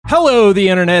Hello, the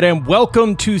internet, and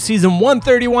welcome to season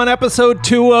 131, episode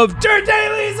 2 of Der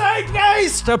Daily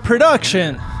Zeitgeist, a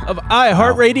production of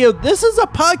iHeartRadio. This is a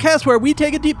podcast where we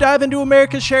take a deep dive into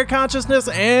America's shared consciousness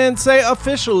and say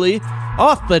officially,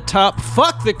 off the top,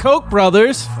 fuck the Koch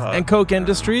brothers and Koch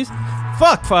Industries,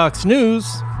 fuck Fox News,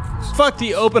 fuck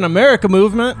the Open America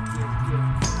movement.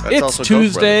 It's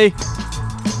Tuesday.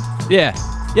 Yeah,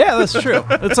 that's true.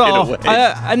 That's all.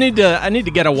 I need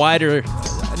to get a wider.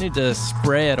 I need to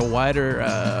spray at a wider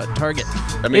target.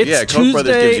 I mean, Koch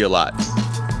brothers gives you a lot.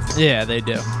 Yeah, they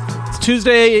do. It's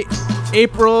Tuesday,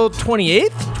 April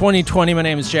 28th, 2020. My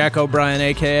name is Jack O'Brien,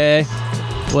 a.k.a.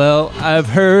 Well, I've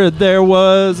heard there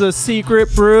was a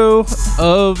secret brew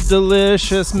of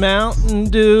delicious Mountain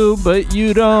Dew, but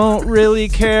you don't really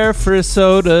care for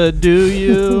soda, do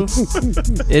you?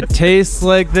 It tastes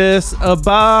like this, a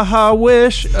Baja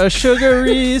Wish, a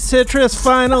sugary citrus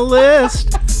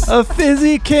finalist, a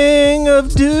fizzy king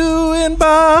of dew in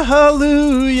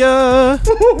Bahaluya.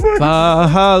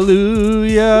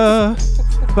 Bahaluya.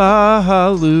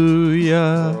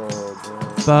 Bahaluya.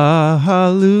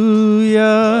 Bahaluya.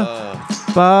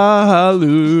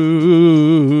 Bahaluya.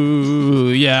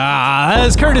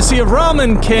 As courtesy of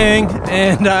Ramen King,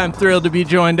 and I'm thrilled to be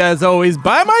joined as always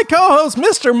by my co-host,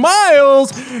 Mr.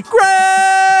 Miles Gray.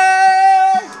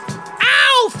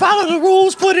 Ow! Follow the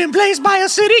rules put in place by a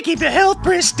city. Keep your health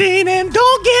pristine and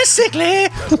don't get sickly.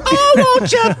 Oh,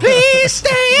 won't you please stay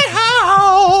at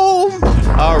home?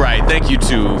 All right, thank you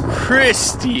to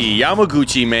Christy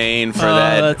Yamaguchi, Maine, for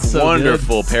that so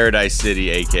wonderful good. Paradise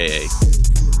City, a.k.a.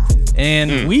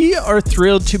 And we are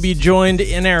thrilled to be joined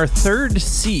in our third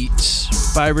seat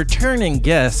by returning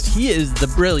guest. He is the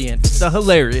brilliant, the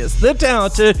hilarious, the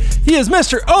talented. He is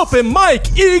Mr. Open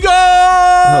Mike Eagle.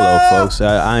 Hello, folks.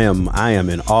 I am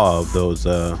in awe of those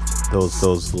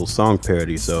little song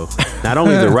parodies. So not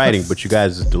only the writing, but you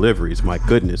guys' deliveries. My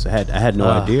goodness, I had no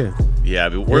idea. Yeah,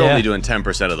 but we're only doing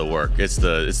 10% of the work. It's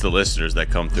the listeners that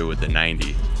come through with the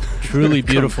 90. Truly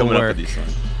beautiful work. Up with these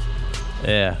songs.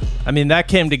 Yeah. I mean, that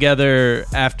came together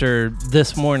after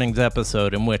this morning's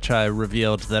episode in which I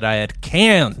revealed that I had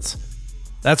cans.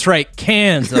 That's right,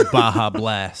 cans of Baja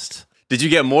Blast. Did you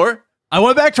get more? I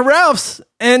went back to Ralph's,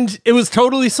 and it was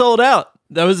totally sold out.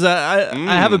 That was I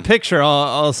have a picture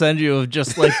I'll send you of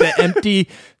just like the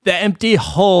empty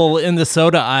hole in the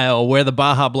soda aisle where the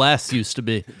Baja Blast used to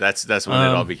be. That's when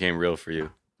it all became real for you.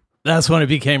 That's when it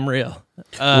became real.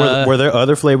 Were there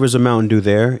other flavors of Mountain Dew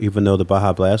there, even though the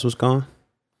Baja Blast was gone?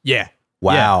 Yeah.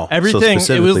 Wow. Yeah. Everything.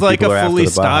 It was like a fully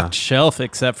stocked shelf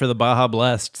except for the Baja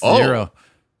Blast Zero.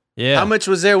 Yeah. How much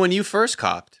was there when you first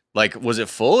copped? Like, was it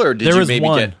full or did you maybe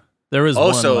get... There was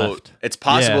one left. It's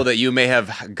possible that you may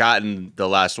have gotten the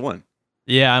last one.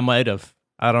 Yeah, I might have.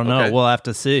 I don't know. Okay. We'll have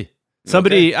to see.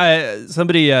 Somebody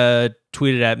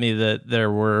tweeted at me that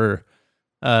there were...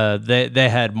 they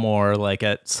had more like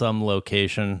at some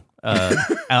location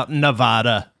out in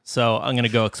Nevada, so I'm gonna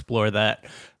go explore that.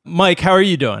 Mike, how are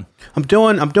you doing? I'm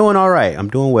doing all right. I'm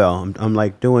doing well. I'm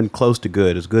like doing close to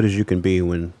good as you can be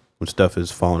when stuff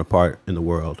is falling apart in the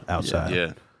world outside.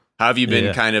 Yeah. How have you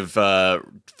been kind of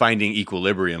finding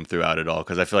equilibrium throughout it all?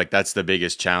 Because I feel like that's the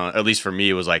biggest challenge. At least for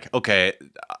me, it was like, okay,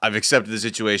 I've accepted the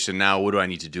situation. Now, what do I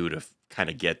need to do to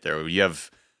kind of get there? You have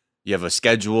a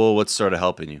schedule. What's sort of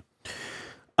helping you?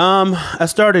 I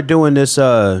started doing this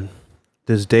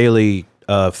daily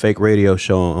fake radio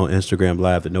show on Instagram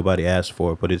Live that nobody asked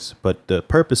for, but the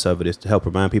purpose of it is to help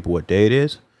remind people what day it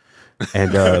is,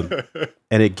 and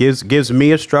and it gives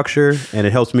me a structure, and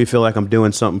it helps me feel like I'm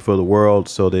doing something for the world,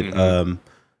 so that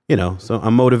so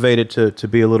I'm motivated to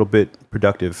be a little bit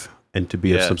productive and to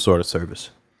be of some sort of service.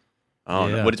 Oh,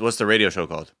 yeah. What's the radio show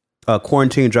called?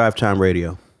 Quarantine Drive Time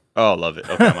Radio. Oh, love it.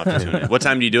 Okay, I'm up to tune in. What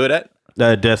time do you do it at?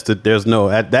 There's no.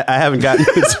 I haven't gotten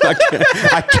it, so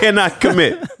I cannot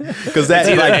commit because that's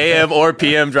either like AM or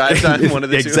PM drive time. One of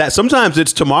the two. Sometimes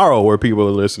it's tomorrow where people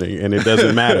are listening, and it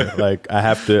doesn't matter. Like I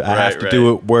have to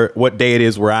do it what day it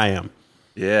is where I am.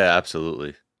 Yeah,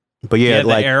 absolutely. But the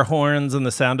air horns and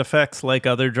the sound effects like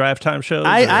other drive time shows.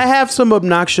 I have some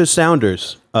obnoxious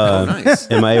sounders. Nice.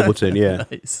 In my Ableton, yeah.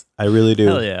 Nice. I really do.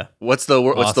 Hell yeah. What's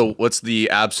the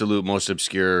absolute most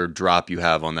obscure drop you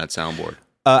have on that soundboard?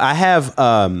 I have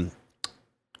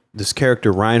this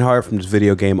character Reinhardt from this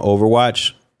video game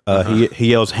Overwatch.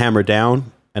 He yells "hammer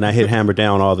down," and I hit hammer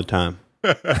down all the time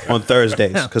on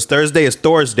Thursdays because Thursday is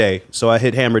Thor's Day, so I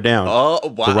hit hammer down. Oh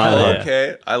wow!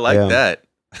 Okay, I like that.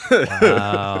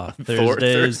 Wow,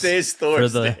 Thursday's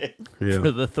Thor's Day for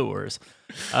the Thors.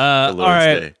 All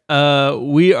right,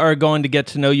 we are going to get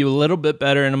to know you a little bit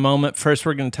better in a moment. First,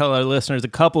 we're going to tell our listeners a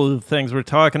couple of things we're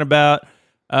talking about.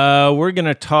 We're going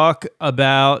to talk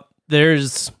about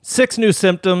there's 6 new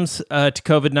symptoms to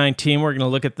COVID-19. We're going to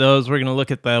look at those. We're going to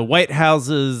look at the White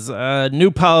House's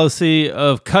new policy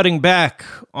of cutting back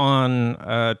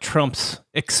on Trump's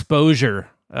exposure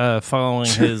following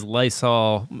his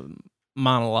Lysol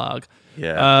monologue.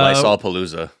 Yeah, Lysol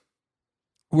Palooza.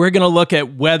 We're going to look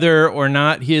at whether or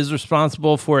not he is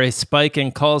responsible for a spike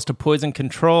in calls to poison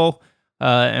control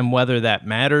and whether that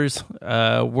matters.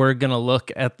 We're going to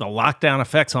look at the lockdown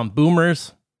effects on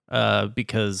boomers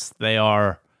because they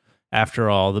are, after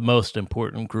all, the most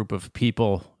important group of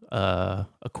people,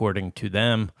 according to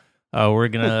them. We're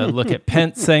going to look at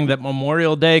Pence saying that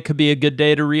Memorial Day could be a good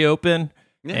day to reopen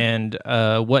and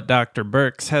what Dr.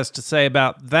 Birx has to say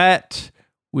about that.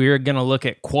 We're going to look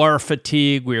at quar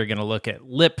fatigue. We're going to look at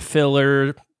lip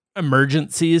filler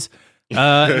emergencies.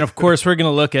 And of course, we're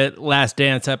going to look at Last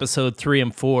Dance episode 3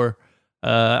 and 4.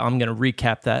 I'm going to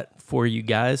recap that for you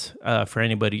guys, for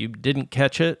anybody who didn't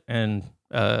catch it, and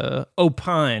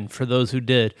opine for those who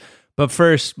did. But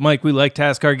first, Mike, we like to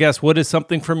ask our guests, what is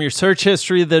something from your search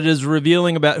history that is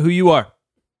revealing about who you are?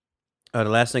 The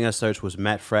last thing I searched was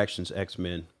Matt Fraction's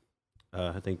X-Men.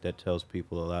 I think that tells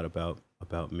people a lot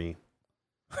about me.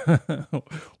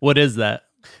 What is that?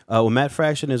 Well, Matt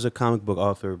Fraction is a comic book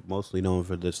author, mostly known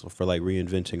for like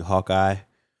reinventing Hawkeye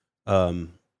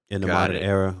in the modern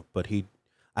era. But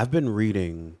I've been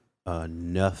reading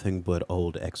nothing but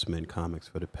old X-Men comics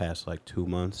for the past like 2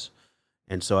 months,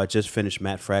 and so I just finished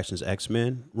Matt Fraction's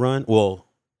X-Men run. Well,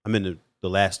 I'm in the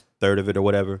last third of it or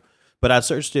whatever. But I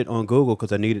searched it on Google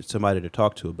because I needed somebody to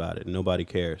talk to about it, and nobody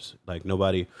cares. Like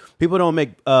people don't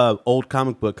make old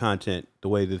comic book content the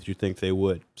way that you think they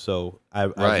would. So I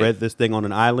read this thing on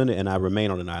an island, and I remain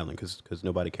on an island because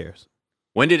nobody cares.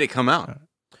 When did it come out?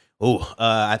 Oh,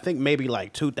 I think maybe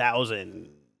like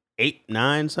 2008,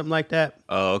 9, something like that.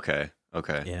 Oh, okay.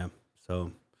 Yeah.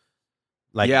 So,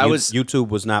 YouTube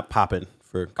was not popping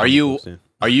for. Are you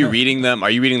reading them?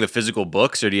 Are you reading the physical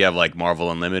books, or do you have like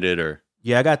Marvel Unlimited or?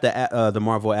 Yeah, I got the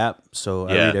Marvel app, so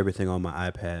I read everything on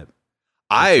my iPad.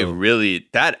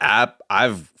 That app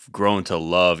I've grown to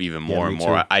love even more and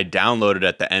more. I downloaded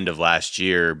at the end of last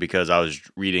year because I was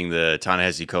reading the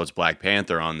Ta-Nehisi Coates Black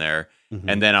Panther on there,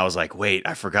 and then I was like, wait,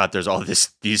 I forgot there's all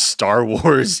these Star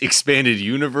Wars expanded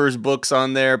universe books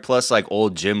on there, plus like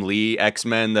old Jim Lee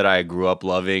X-Men that I grew up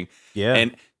loving. Yeah,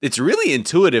 and it's really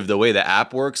intuitive the way the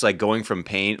app works, like going from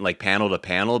panel to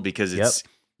panel, because it's.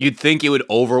 You'd think it would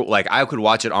I could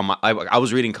watch it on my. I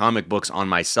was reading comic books on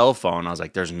my cell phone. I was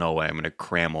like, "There's no way I'm going to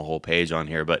cram a whole page on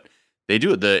here." But they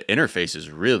do. The interface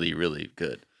is really, really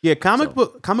good. Yeah, comic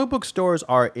book stores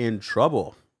are in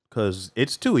trouble because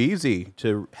it's too easy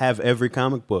to have every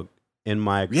comic book in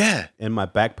my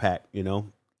backpack. You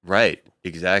know, right?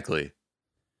 Exactly.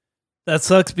 That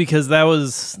sucks because that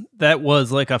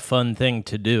was like a fun thing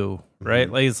to do.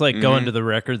 Right? Like it's like going to the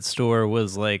record store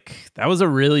was like, that was a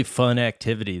really fun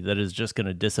activity that is just going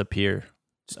to disappear.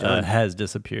 Has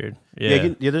disappeared. Yeah.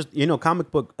 There's, comic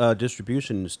book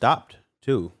distribution stopped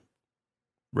too.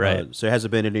 Right. So there hasn't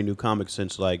been any new comics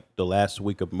since like the last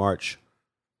week of March.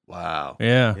 Wow.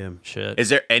 Yeah. Shit. Is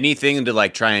there anything to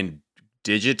like try and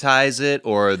digitize it,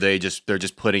 or are they're just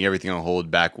putting everything on hold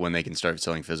back when they can start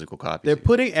selling physical copies? They're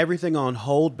putting everything on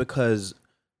hold because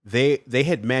they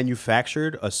had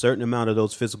manufactured a certain amount of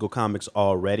those physical comics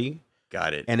already.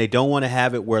 Got it. And they don't want to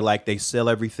have it where like they sell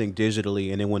everything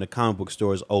digitally, and then when the comic book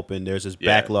store is open, there's this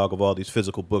backlog of all these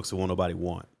physical books that won't nobody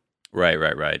want. Right.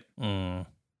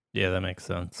 Yeah, that makes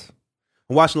sense.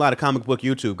 I'm watching a lot of comic book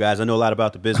YouTube, guys. I know a lot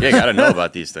about the business. Yeah, got to know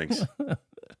about these things.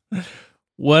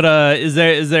 What is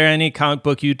there any comic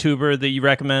book YouTuber that you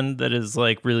recommend that is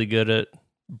like really good at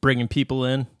bringing people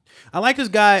in? I like this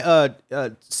guy,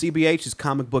 CBH, his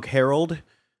Comic Book Herald.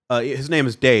 His name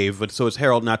is Dave, but so it's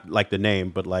Herald, not like the name,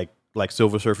 but like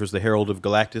Silver Surfer's the Herald of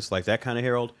Galactus, like that kind of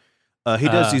Herald. He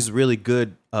does these really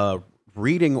good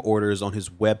reading orders on his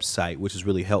website, which has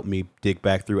really helped me dig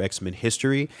back through X-Men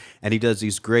history. And he does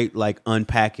these great like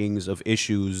unpackings of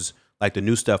issues, like the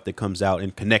new stuff that comes out,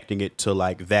 and connecting it to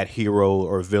like that hero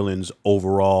or villain's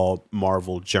overall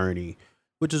Marvel journey,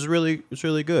 which is really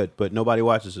good. But nobody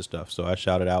watches this stuff, so I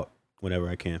shout it out whenever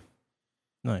I can.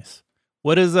 Nice.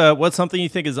 What's something you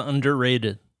think is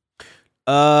underrated?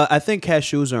 I think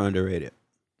cashews are underrated.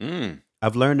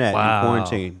 I've learned that in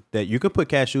quarantine, that you could put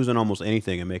cashews in almost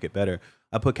anything and make it better.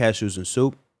 I put cashews in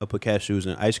soup. I put cashews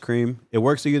in ice cream. It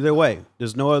works either way.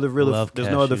 There's no other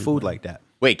food like that.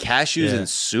 Wait, cashews in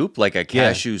soup? Like a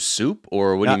cashew soup?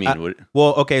 Or what do you mean?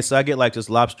 Okay, so I get like this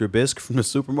lobster bisque from the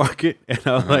supermarket, and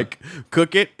I'll like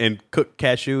cook it and cook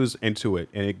cashews into it,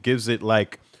 and it gives it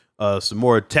like some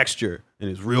more texture, and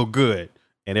it's real good.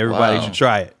 and everybody should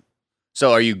try it.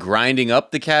 So are you grinding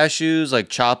up the cashews, like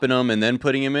chopping them and then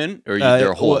putting them in? Or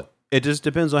they're whole? Well, it just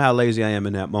depends on how lazy I am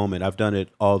in that moment. I've done it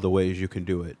all the ways you can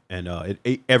do it, and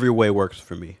every way works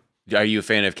for me. Are you a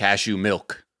fan of cashew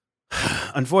milk?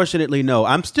 Unfortunately, no.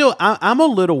 I'm a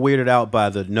little weirded out by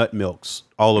the nut milks,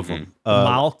 all of them.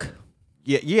 Milk.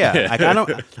 Yeah.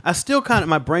 Like, I still kind of,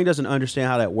 my brain doesn't understand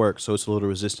how that works, so it's a little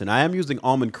resistant. I am using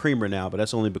almond creamer now, but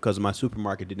that's only because my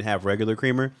supermarket didn't have regular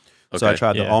creamer. Okay. So I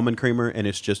tried the almond creamer, and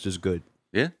it's just as good.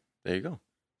 Yeah, there you go.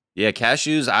 Yeah,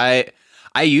 cashews.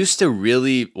 I used to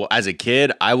really, well, as a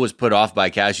kid, I was put off by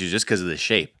cashews just because of the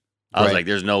shape. I was like,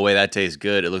 there's no way that tastes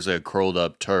good. It looks like a curled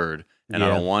up turd, and I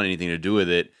don't want anything to do with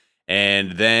it.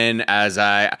 And then as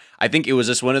I think it was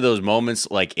just one of those moments,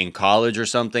 like in college or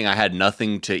something, I had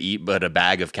nothing to eat but a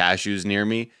bag of cashews near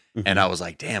me. Mm-hmm. And I was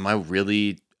like, damn,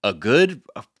 a good,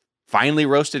 finely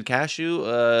roasted cashew,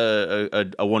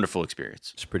 a wonderful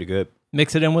experience. It's pretty good.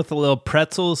 Mix it in with a little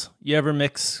pretzels. You ever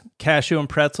mix cashew and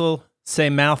pretzel?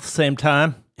 Same mouth, same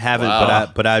time?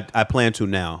 Haven't, but I plan to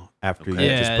now after you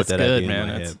just put that idea in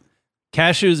my head.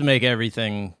 Cashews make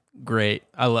everything great.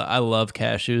 I love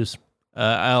cashews.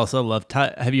 I also love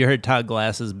have you heard Todd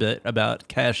Glass's bit about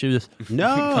cashews?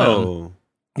 No.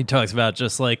 He talks about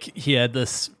just like he had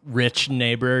this rich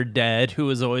neighbor dad who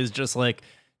was always just like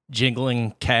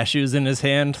jingling cashews in his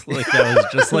hand. Like that was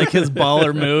just like his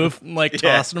baller move, like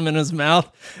tossing them in his mouth.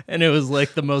 And it was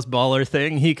like the most baller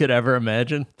thing he could ever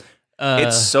imagine.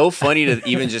 It's so funny to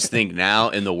even just think now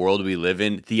in the world we live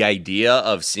in, the idea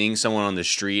of seeing someone on the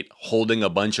street holding a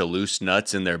bunch of loose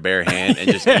nuts in their bare hand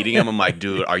and just eating them. I'm like,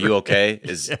 dude, are you okay?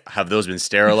 Have those been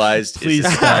sterilized? Please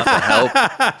stop. For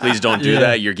help. Please don't do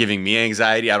that. You're giving me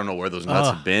anxiety. I don't know where those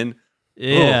nuts have been.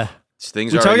 Yeah.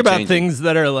 Things we are talk about changing. Things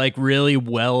that are like really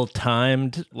well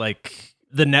timed, like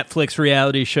the Netflix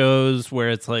reality shows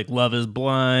where it's like Love is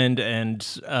Blind and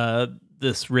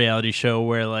this reality show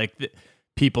where like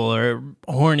people are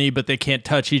horny, but they can't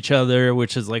touch each other,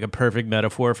 which is like a perfect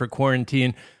metaphor for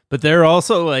quarantine. But there are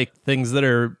also like things that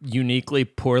are uniquely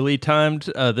poorly timed.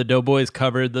 The Doughboys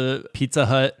covered the Pizza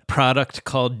Hut product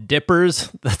called Dippers.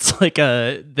 That's like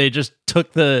they just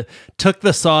took the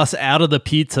sauce out of the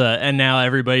pizza and now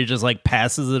everybody just like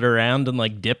passes it around and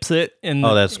like dips it in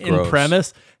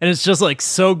premise. And it's just like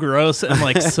so gross and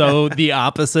like so the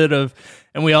opposite of.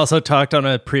 And we also talked on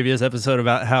a previous episode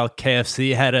about how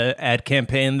KFC had an ad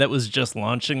campaign that was just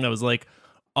launching that was like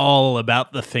all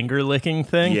about the finger licking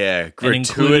thing. Yeah,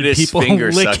 gratuitous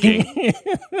finger sucking.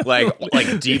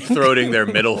 like deep throating their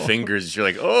middle fingers. You're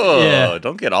like,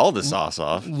 don't get all the sauce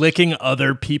off. Licking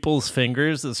other people's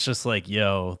fingers. It's just like,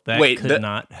 yo, that could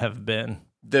not have been.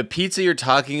 The pizza you're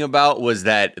talking about was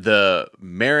that the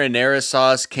marinara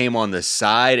sauce came on the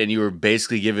side and you were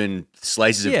basically given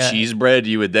slices of cheese bread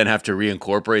you would then have to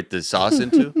reincorporate the sauce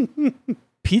into?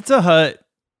 Pizza Hut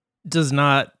does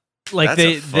not like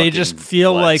they just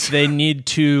feel like they need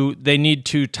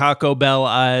to Taco Bell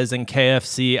eyes and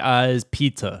KFC eyes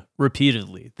pizza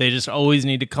repeatedly. They just always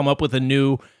need to come up with a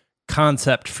new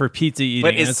concept for pizza eating.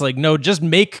 And it's like, no, just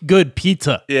make good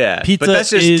pizza. Yeah, pizza but that's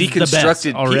just is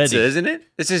deconstructed pizza, isn't it?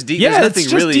 It's just it's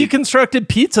just deconstructed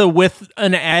pizza with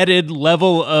an added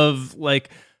level of like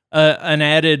an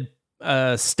added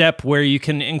step where you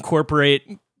can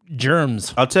incorporate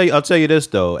germs. I'll tell you this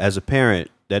though, as a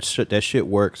parent, that shit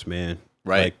works, man.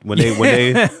 Right. Like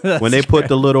when they put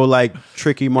the little like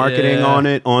tricky marketing on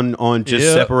it, on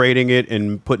just separating it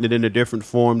and putting it in a different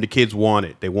form, the kids want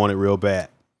it. They want it real bad.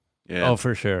 Yeah. Oh,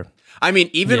 for sure. I mean,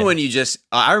 even when you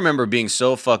I remember being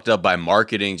so fucked up by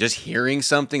marketing, just hearing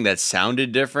something that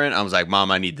sounded different. I was like, Mom,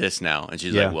 I need this now. And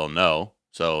she's like, well, no.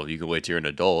 So you can wait till you're an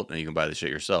adult and you can buy the shit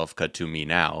yourself. Cut to me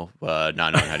now, not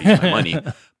knowing how to use my money.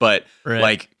 But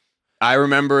like, I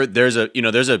remember there's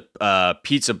a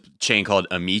pizza chain called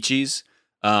Amici's.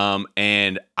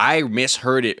 And I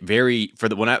misheard it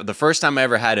the first time I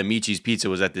ever had Amici's pizza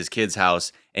was at this kid's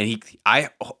house, and I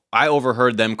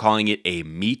overheard them calling it a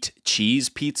meat cheese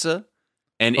pizza,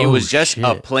 and it was just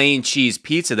a plain cheese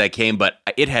pizza that came, but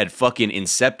it had fucking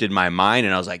incepted my mind,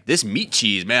 and I was like, this meat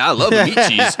cheese, man, I love meat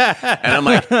cheese, and I'm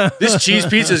like, this cheese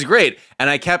pizza is great, and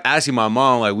I kept asking my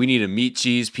mom, like, we need a meat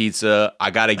cheese pizza,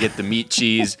 I gotta get the meat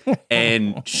cheese,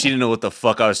 and she didn't know what the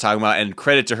fuck I was talking about, and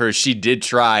credit to her, she did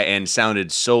try and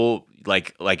sounded so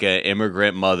like an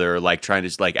immigrant mother, like trying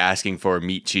to like asking for a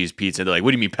meat cheese pizza. They're like,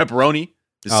 what do you mean, pepperoni?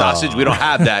 The sausage? We don't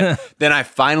have that. Then I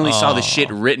finally saw the shit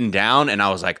written down, and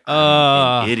I was like,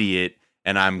 I'm an idiot,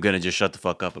 and I'm going to just shut the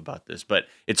fuck up about this. But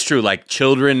it's true. Like,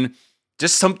 children,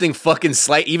 just something fucking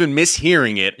slight, even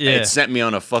mishearing it, it sent me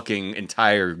on a fucking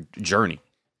entire journey.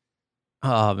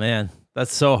 Oh, man.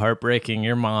 That's so heartbreaking.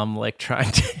 Your mom like trying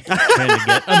to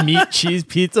get a meat cheese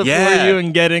pizza for you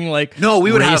and getting like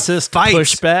we would racist have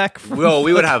fights. pushback. Well,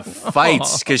 we would have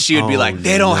fights because she would be like,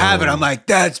 "They don't have it." I'm like,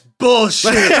 "That's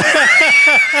bullshit."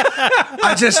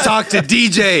 I just talked to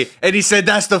DJ and he said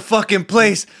that's the fucking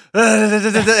place.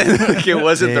 Like, it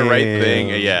wasn't the right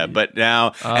thing. Yeah, but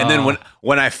now and then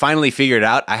when I finally figured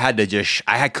out,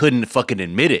 I couldn't fucking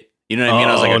admit it. You know what I mean?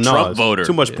 I was like a Trump voter.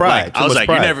 Too much pride. Like, I was like,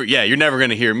 you're never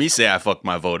going to hear me say I fucked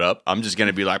my vote up. I'm just going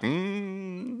to be like,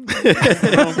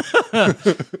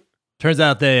 Turns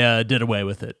out they did away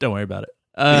with it. Don't worry about it.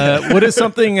 What is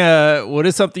something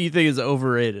you think is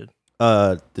overrated?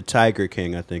 The Tiger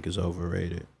King, I think, is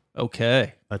overrated.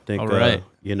 Okay. I think, all right.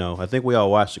 I think we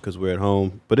all watched it because we're at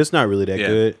home, but it's not really that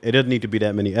good. It doesn't need to be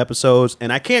that many episodes,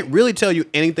 and I can't really tell you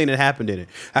anything that happened in it.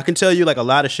 I can tell you like a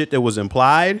lot of shit that was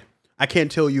implied. I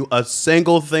can't tell you a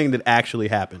single thing that actually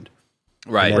happened.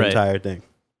 Right. That entire thing.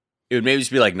 It would maybe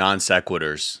just be like non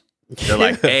sequiturs. They're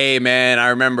like, "Hey, man, I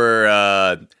remember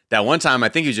that one time I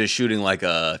think he was just shooting like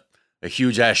a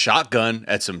huge ass shotgun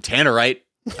at some tannerite.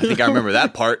 I think I remember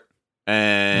that part."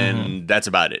 And that's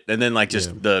about it. And then like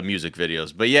just the music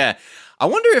videos. But yeah, I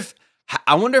wonder if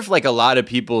like a lot of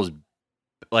people's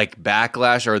like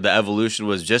backlash or the evolution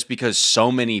was just because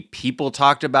so many people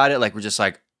talked about it. Like we're just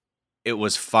like, it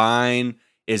was fine.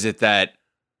 Is it that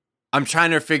I'm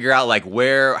trying to figure out like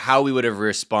how we would have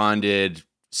responded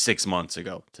 6 months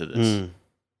ago to this?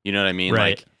 You know what I mean?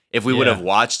 Right. Like if we would have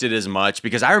watched it as much,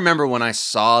 because I remember when I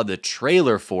saw the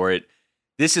trailer for it,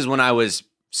 this is when I was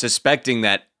suspecting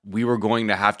that we were going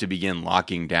to have to begin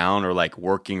locking down or like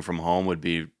working from home would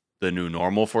be the new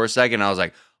normal for a second. I was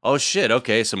like, oh shit,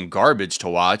 okay, some garbage to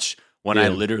watch when I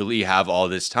literally have all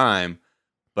this time.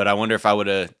 But I wonder if I would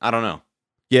have, I don't know.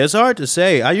 Yeah, it's hard to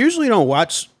say. I usually don't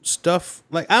watch stuff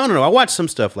like, I don't know. I watch some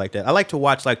stuff like that. I like to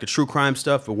watch like the true crime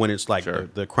stuff, but when it's like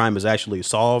the crime is actually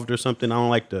solved or something. I don't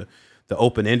like the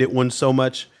open-ended ones so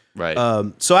much. Right.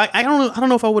 So I don't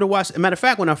know if I would have watched. As a matter of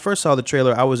fact, when I first saw the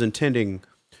trailer, I was intending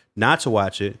not to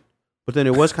watch it, but then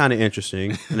it was kind of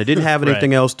interesting, and I didn't have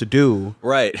anything else to do.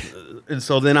 Right. And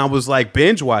so then I was like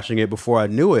binge watching it before I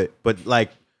knew it. But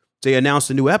like they announced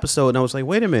a new episode, and I was like,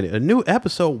 wait a minute, a new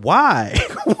episode? Why?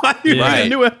 Why do you make a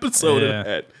new episode of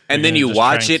that? And then you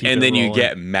watch it, and then you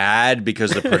get mad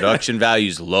because the production value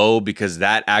is low, because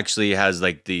that actually has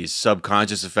like the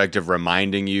subconscious effect of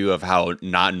reminding you of how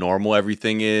not normal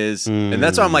everything is. And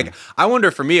that's why I'm like, I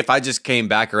wonder for me if I just came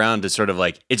back around to sort of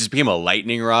like, it just became a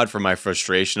lightning rod for my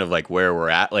frustration of like where we're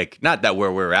at. Like, not that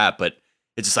where we're at, but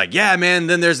it's just like, yeah, man,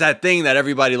 then there's that thing that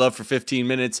everybody loved for 15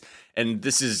 minutes. And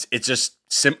it's just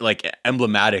like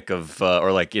emblematic of,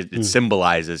 or like it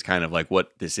symbolizes kind of like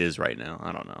what this is right now.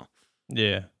 I don't know.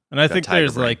 Yeah. And I think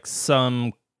there's like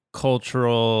some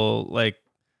cultural like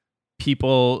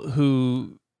people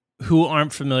who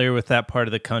aren't familiar with that part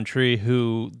of the country,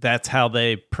 who that's how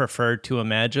they prefer to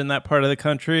imagine that part of the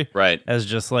country. Right. As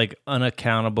just like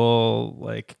unaccountable,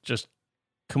 like just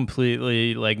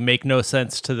completely like make no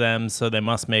sense to them, so they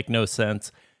must make no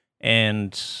sense.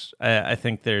 And I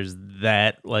think there's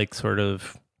that like sort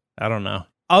of, I don't know.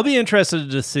 I'll be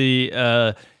interested to see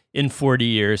in 40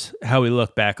 years how we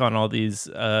look back on all these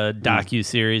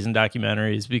docu-series and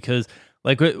documentaries, because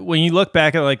like when you look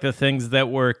back at like the things that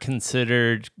were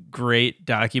considered great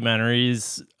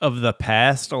documentaries of the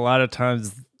past, a lot of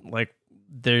times like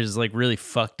there's like really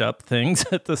fucked up things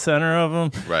at the center of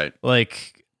them. Right.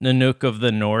 Like Nanook of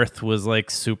the North was like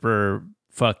super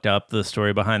fucked up, the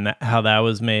story behind that, how that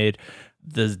was made.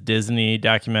 This Disney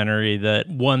documentary that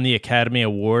won the Academy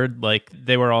Award, like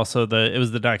they were also it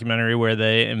was the documentary where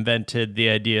they invented the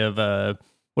idea of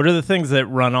what are the things that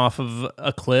run off of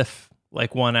a cliff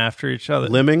like one after each other?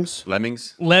 Lemmings.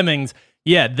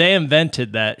 Yeah, they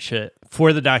invented that shit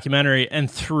for the documentary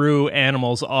and threw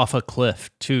animals off a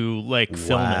cliff to like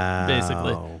film it,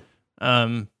 basically.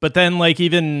 But then like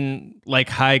even like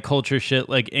high culture shit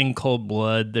like In Cold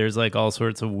Blood, there's like all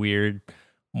sorts of weird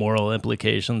moral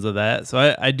implications of that.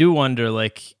 So I do wonder,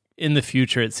 like in the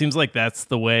future, it seems like that's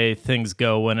the way things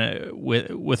go when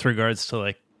with regards to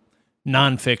like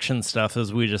nonfiction stuff,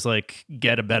 is we just like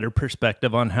get a better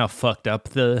perspective on how fucked up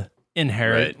the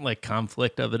inherent like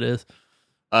conflict of it is.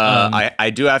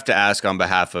 I do have to ask on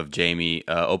behalf of Jamie,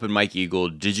 Open Mike Eagle,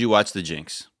 did you watch The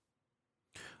Jinx?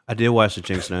 I did watch The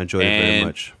Jinx and I enjoyed it very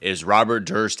much. Is Robert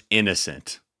Durst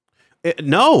innocent?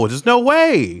 No, there's no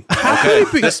way. Okay.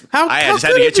 I just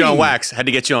had to get you on wax.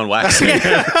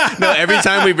 No, every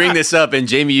time we bring this up, and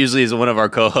Jamie usually is one of our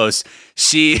co-hosts,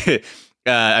 she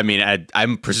I mean,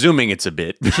 I'm presuming it's a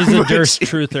bit. She's a Durst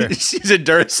truther. She's a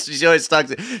Durst. She always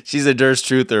talks. She's a Durst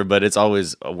truther, but it's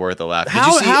always worth a laugh.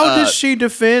 How does she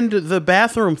defend the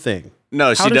bathroom thing?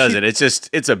 No, she doesn't.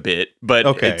 It's a bit, but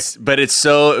it's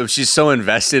so she's so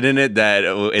invested in it that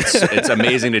it's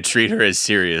amazing to treat her as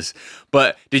serious.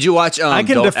 But did you watch? I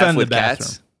can Don't defend F the with bathroom.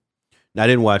 Cats? I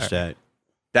didn't watch that.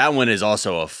 That one is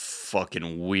also a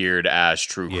fucking weird ass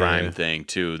true crime thing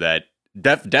too. That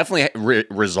definitely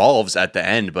resolves at the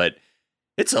end, but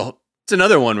it's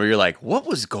another one where you're like, what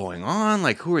was going on?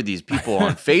 Like, who are these people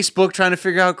on Facebook trying to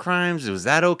figure out crimes? Was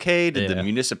that okay? Did the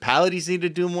municipalities need to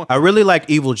do more? I really like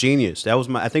Evil Genius.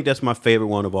 I think that's my favorite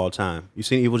one of all time. You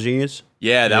seen Evil Genius?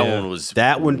 Yeah, that one was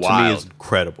wild. To me is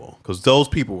incredible because those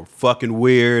people were fucking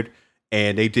weird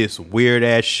and they did some weird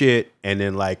ass shit. And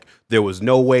then like there was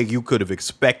no way you could have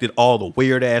expected all the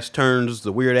weird ass turns,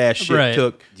 the weird ass shit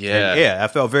took. Yeah, and I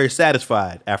felt very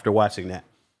satisfied after watching that.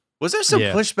 Was there some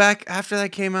pushback after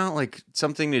that came out? Like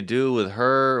something to do with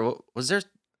her? Was there?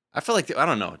 I feel like I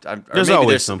don't know. There's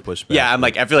always some pushback. Yeah, I'm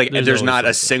like I feel like there's not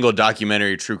a single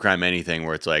documentary true crime anything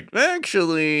where it's like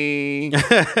actually.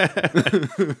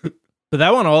 But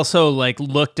that one also like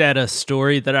looked at a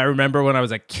story that I remember when I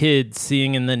was a kid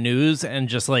seeing in the news and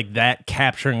just like that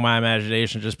capturing my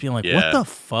imagination, just being like, what the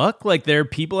fuck? Like there are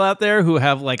people out there who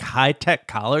have like high tech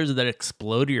collars that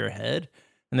explode your head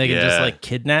and they can just like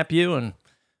kidnap you. And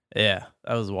yeah,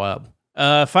 that was wild.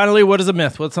 Finally, what is a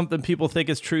myth? What's something people think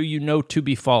is true you know to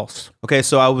be false? Okay,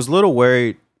 so I was a little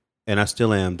worried, and I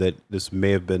still am, that this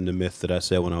may have been the myth that I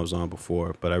said when I was on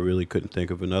before, but I really couldn't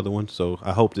think of another one. So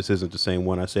I hope this isn't the same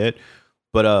one I said.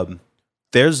 But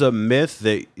there's a myth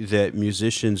that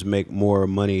musicians make more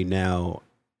money now,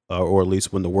 or at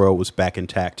least when the world was back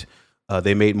intact,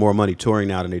 they made more money touring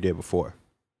now than they did before.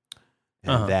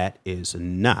 And that is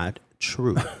not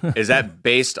true. Is that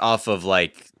based off of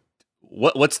like,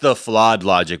 what's the flawed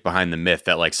logic behind the myth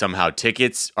that like somehow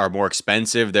tickets are more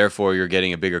expensive, therefore you're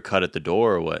getting a bigger cut at the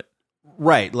door, or what?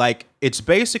 Right. Like it's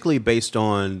basically based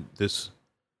on this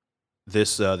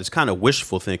kind of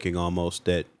wishful thinking almost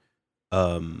that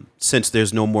since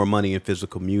there's no more money in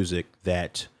physical music,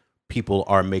 that people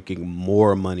are making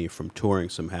more money from touring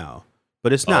somehow.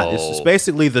 But it's not. It's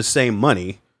basically the same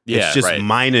money. Yeah, it's just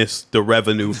minus the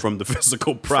revenue from the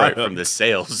physical product. From the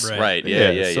sales. Right.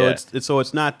 Yeah. So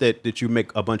it's not that you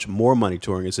make a bunch more money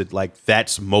touring. It's like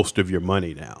that's most of your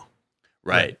money now.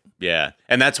 Right. Yeah.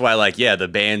 And that's why like, the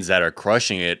bands that are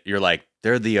crushing it, you're like,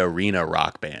 they're the arena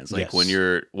rock bands. Like when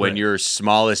your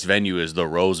smallest venue is the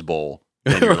Rose Bowl,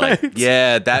 then you're like,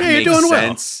 that makes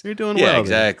sense. Well. You're doing well. Yeah,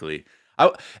 exactly.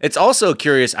 It's also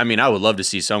curious. I mean, I would love to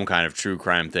see some kind of true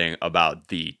crime thing about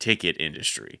the ticket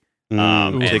industry.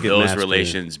 And those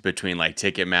relations between like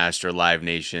Ticketmaster, Live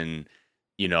Nation,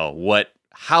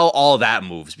 how all that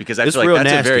moves, because I feel like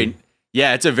that's nasty.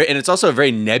 And it's also a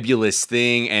very nebulous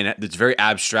thing, and it's very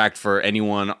abstract for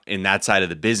anyone in that side of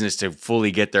the business to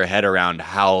fully get their head around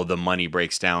how the money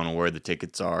breaks down and where the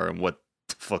tickets are and what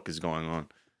the fuck is going on.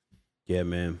 Yeah,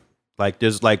 man.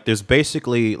 There's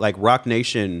basically like Rock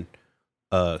Nation,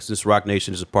 since Rock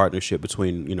Nation is a partnership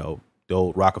between, the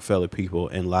old Rockefeller people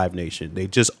and Live Nation, they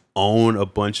just own a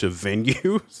bunch of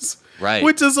venues, right?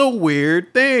 Which is a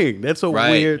weird thing. That's a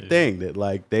weird thing that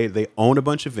like they own a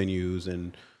bunch of venues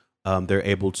and they're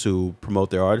able to promote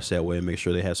their artists that way and make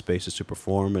sure they have spaces to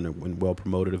perform and well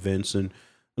promoted events and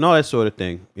all that sort of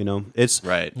thing. It's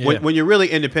right. When you're really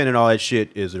independent, all that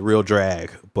shit is a real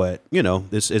drag. But I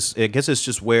guess it's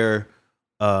just where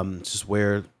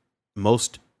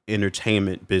most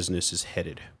entertainment business is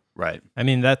headed. Right. I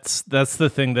mean, that's the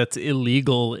thing that's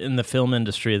illegal in the film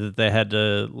industry, that they had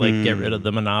to get rid of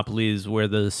the monopolies where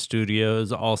the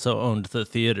studios also owned the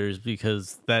theaters,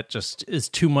 because that just is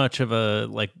too much of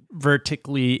a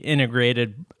vertically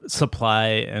integrated supply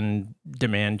and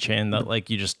demand chain that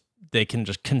they can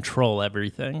just control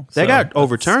everything. That got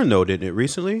overturned though, didn't it,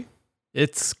 recently?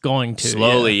 It's going to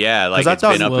slowly, Like it's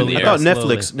been up in the air. I thought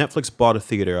Netflix bought a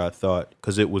theater. I thought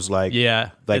because it was that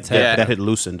had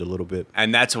loosened a little bit,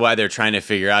 and that's why they're trying to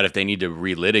figure out if they need to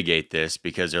relitigate this,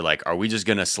 because they're like, are we just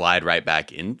gonna slide right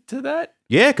back into that?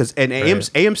 Yeah, because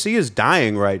AMC is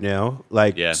dying right now.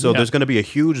 So there's going to be a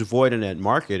huge void in that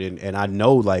market, and I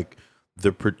know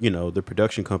the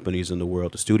production companies in the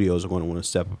world, the studios are going to want to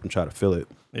step up and try to fill it.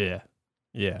 Yeah.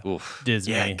 Yeah. Oof.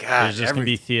 Disney. Yeah, God, there's just going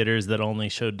to be theaters that only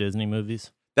show Disney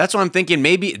movies. That's what I'm thinking.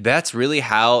 Maybe that's really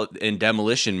how in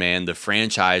Demolition Man the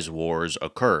franchise wars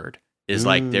occurred. Is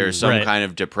there's some kind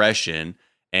of depression,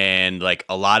 and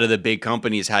a lot of the big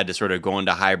companies had to sort of go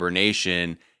into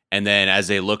hibernation, and then as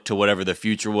they looked to whatever the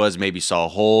future was, maybe saw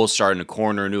holes, starting to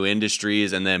corner new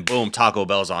industries, and then boom, Taco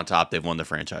Bell's on top. They've won the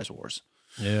franchise wars.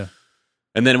 Yeah.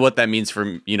 And then what that means for,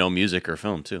 music or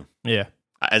film too. Yeah.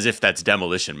 As if that's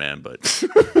Demolition Man, but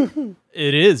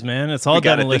it is, man. It's all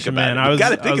Demolition Man. I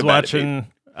was watching.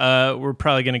 We're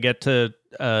probably going to get to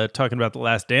talking about The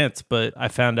Last Dance, but I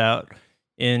found out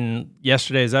in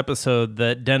yesterday's episode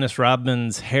that Dennis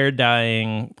Rodman's hair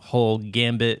dyeing whole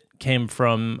gambit came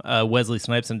from Wesley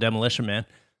Snipes and Demolition Man.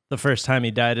 The first time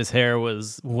he dyed his hair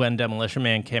was when Demolition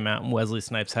Man came out, and Wesley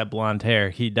Snipes had blonde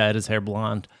hair. He dyed his hair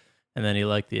blonde. And then he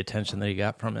liked the attention that he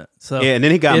got from it. So yeah, and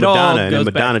then he got Madonna, and then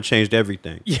Madonna changed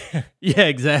everything. Yeah,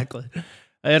 exactly.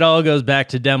 It all goes back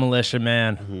to Demolition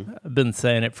Man. Mm-hmm. I've been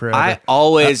saying it forever. I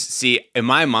always see, in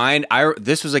my mind,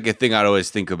 this was like a thing I'd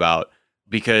always think about,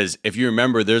 because if you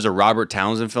remember, there's a Robert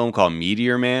Townsend film called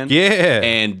Meteor Man. Yeah.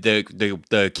 And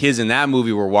the kids in that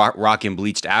movie were rocking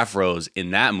bleached afros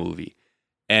in that movie.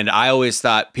 And I always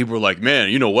thought, people were like, man,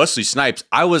 Wesley Snipes.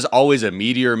 I was always a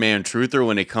Meteor Man truther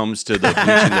when it comes to the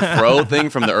bleaching the fro thing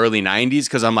from the early 90s,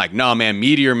 because I'm like, no, man,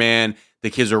 Meteor Man, the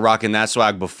kids were rocking that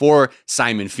swag before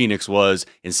Simon Phoenix was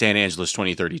in San Angeles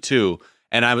 2032.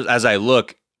 And as I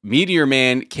look, Meteor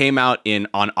Man came out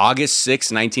on August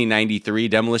 6, 1993.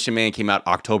 Demolition Man came out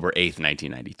October 8th,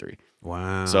 1993.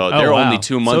 Wow. So they're only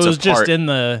 2 months apart. So it was just in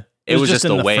the... It was just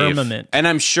a wave. Firmament. And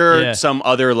I'm sure some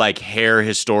other hair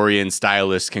historian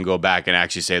stylist can go back and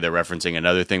actually say they're referencing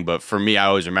another thing. But for me, I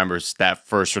always remember that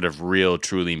first sort of real,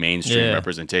 truly mainstream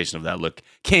representation of that look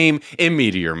came in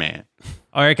Meteor Man.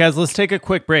 All right, guys, let's take a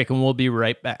quick break and we'll be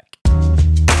right back.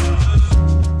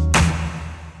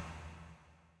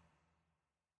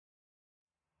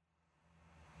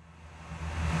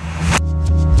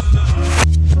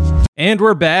 And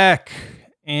we're back.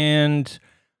 And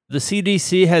the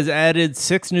CDC has added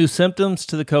 6 new symptoms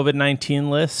to the COVID-19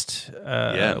 list.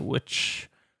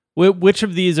 Which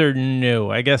of these are new?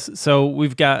 I guess, so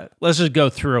let's just go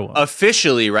through them.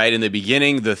 Officially, right, in the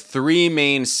beginning, the 3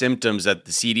 main symptoms that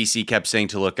the CDC kept saying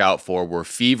to look out for were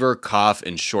fever, cough,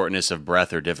 and shortness of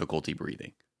breath or difficulty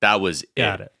breathing. That was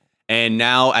Got it. And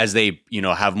now as they,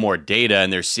 have more data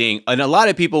and they're seeing, and a lot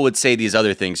of people would say these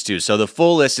other things too. So the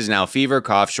full list is now fever,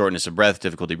 cough, shortness of breath,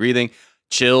 difficulty breathing,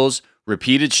 chills,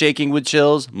 repeated shaking with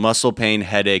chills, muscle pain,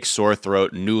 headache, sore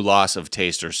throat, new loss of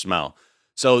taste or smell.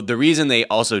 So the reason they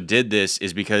also did this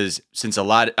is because since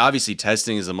obviously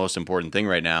testing is the most important thing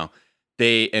right now,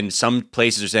 and some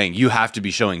places are saying you have to be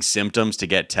showing symptoms to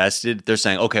get tested. They're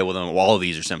saying, okay, well then all of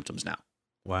these are symptoms now.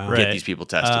 Wow. Get these people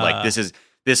tested.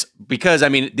 Because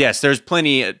yes, there's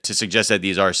plenty to suggest that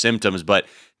these are symptoms, but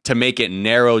to make it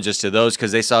narrow just to those,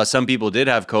 because they saw some people did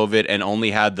have COVID and only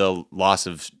had the loss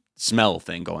of smell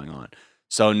thing going on.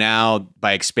 So now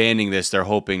by expanding this, they're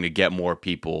hoping to get more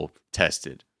people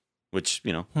tested, which,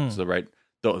 is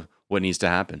what needs to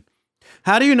happen.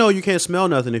 How do you know you can't smell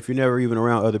nothing if you're never even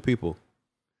around other people?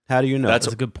 How do you know? That's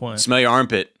a good point. Smell your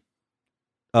armpit.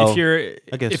 If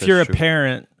you're a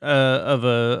parent of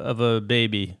a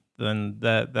baby, then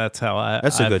that's how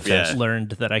I've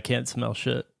learned that I can't smell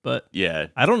shit. But yeah,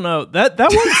 I don't know. That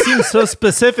one seems so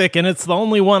specific, and it's the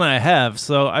only one I have.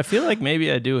 So I feel like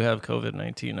maybe I do have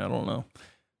COVID-19. I don't know.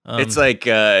 It's like,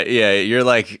 you're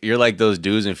like those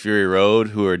dudes in Fury Road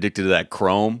who are addicted to that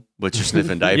chrome, but you're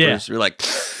sniffing diapers. You're like,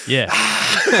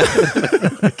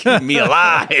 keep me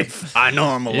alive. I know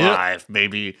I'm alive,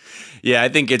 baby. Yeah, I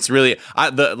think it's really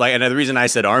and the reason I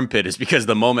said armpit is because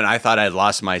the moment I thought I'd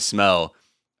lost my smell,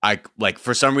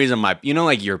 for some reason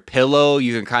your pillow,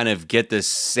 you can kind of get this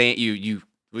same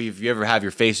if you ever have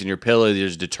your face in your pillow,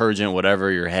 there's detergent, whatever,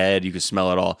 your head, you can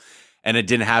smell it all. And it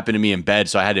didn't happen to me in bed,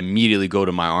 so I had to immediately go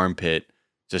to my armpit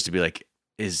just to be like,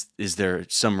 is there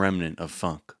some remnant of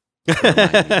funk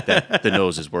that the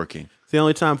nose is working? It's the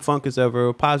only time funk is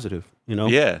ever positive,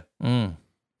 Yeah.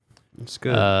 It's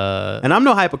good. And I'm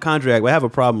no hypochondriac, but I have a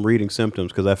problem reading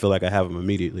symptoms because I feel like I have them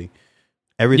immediately.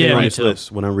 Everything on this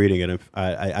list, when I'm reading it,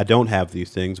 I don't have these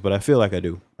things, but I feel like I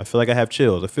do. I feel like I have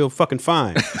chills. I feel fucking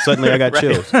fine. Suddenly I got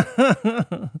chills.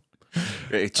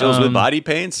 Chills with body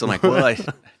pain? So I'm like, well,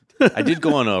 I did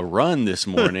go on a run this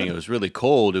morning. It was really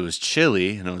cold. It was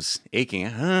chilly, and I was aching.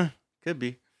 Could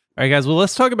be. All right, guys. Well,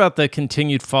 let's talk about the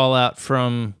continued fallout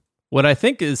from what I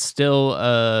think is still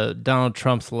Donald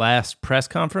Trump's last press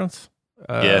conference.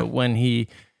 When he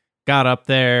got up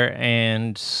there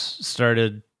and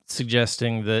started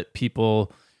suggesting that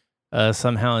people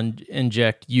somehow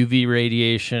inject UV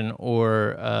radiation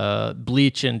or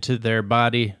bleach into their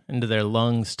body, into their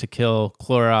lungs to kill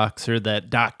Clorox, or that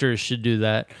doctors should do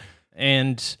that.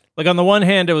 And on the one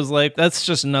hand, it was like, that's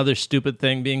just another stupid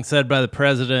thing being said by the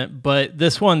president. But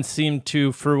this one seemed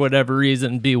to, for whatever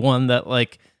reason, be one that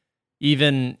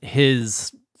even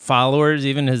his followers,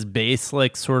 even his base,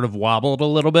 like sort of wobbled a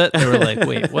little bit. They were like,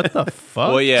 wait, what the fuck?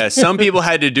 Well, yeah, some people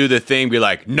had to do the thing, be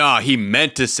like, nah, he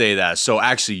meant to say that. So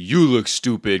actually you look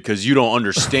stupid because you don't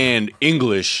understand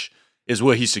English is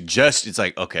what he suggests. It's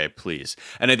like, okay, please.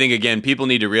 And I think, again, people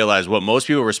need to realize what most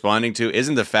people are responding to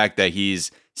isn't the fact that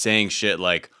he's saying shit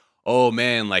like, oh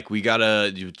man, like we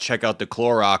gotta check out the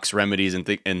Clorox remedies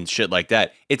and shit like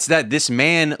that. It's that this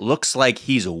man looks like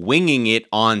he's winging it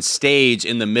on stage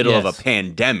in the middle of a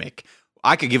pandemic.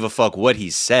 I could give a fuck what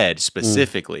he said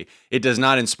specifically. It does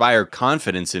not inspire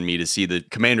confidence in me to see the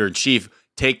commander-in-chief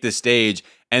take the stage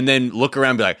and then look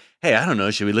around and be like, hey, I don't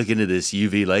know, should we look into this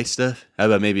UV light stuff? How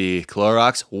about maybe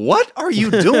Clorox? What are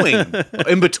you doing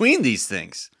in between these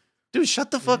things? Dude,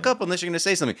 shut the fuck up unless you're going to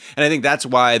say something. And I think that's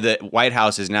why the White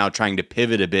House is now trying to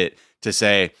pivot a bit to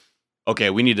say, okay,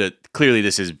 we need to, clearly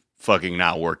this is fucking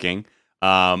not working.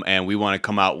 And we want to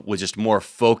come out with just more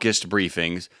focused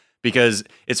briefings, because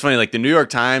it's funny, like the New York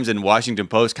Times and Washington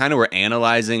Post kind of were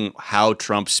analyzing how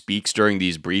Trump speaks during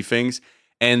these briefings.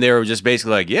 And they were just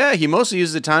basically like, yeah, he mostly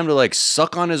uses the time to like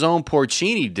suck on his own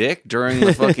porcini dick during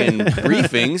the fucking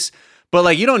briefings. But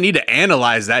like, you don't need to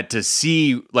analyze that to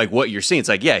see like what you're seeing. It's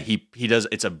like, yeah, he does.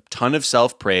 It's a ton of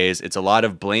self-praise. It's a lot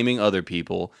of blaming other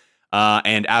people,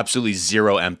 and absolutely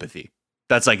zero empathy.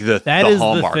 That's like the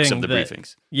hallmarks of the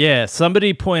briefings. Yeah,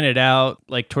 somebody pointed out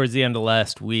like towards the end of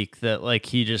last week that like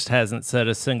he just hasn't said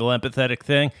a single empathetic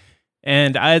thing,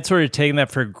 and I had sort of taken that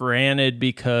for granted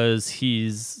because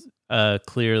he's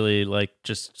clearly like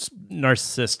just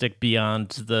narcissistic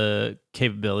beyond the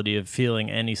capability of feeling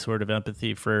any sort of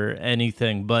empathy for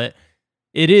anything. But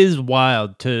it is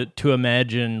wild to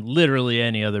imagine literally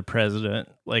any other president,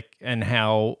 like, and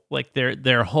how like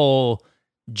their whole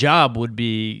job would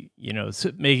be, you know,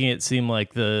 making it seem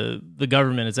like the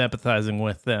government is empathizing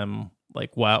with them,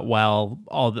 like while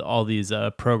all these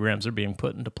programs are being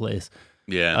put into place.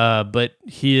 Yeah. But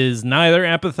he is neither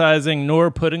empathizing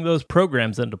nor putting those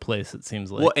programs into place, it seems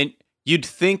like. Well, and you'd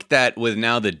think that with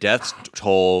now the death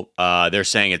toll, they're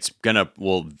saying it's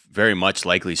will very much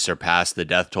likely surpass the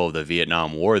death toll of the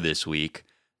Vietnam War this week,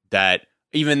 that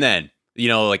even then, you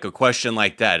know, like a question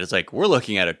like that, it's like, we're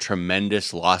looking at a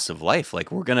tremendous loss of life.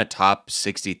 Like, we're going to top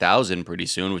 60,000 pretty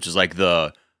soon, which is like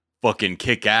the fucking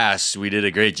kick-ass, we did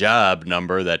a great job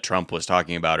number that Trump was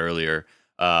talking about earlier.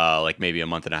 Like maybe a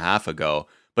month and a half ago.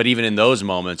 But even in those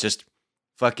moments, just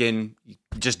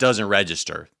doesn't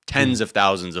register. Tens of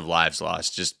thousands of lives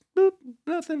lost. Just boop,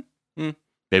 nothing.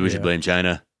 Maybe we should blame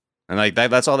China. And like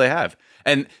that's all they have.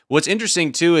 And what's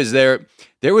interesting too is there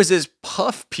was this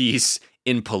puff piece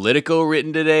in Politico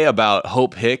written today about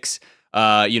Hope Hicks,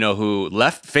 who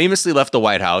famously left the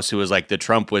White House, who was like the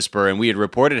Trump whisperer. And we had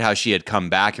reported how she had come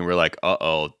back, and we're like,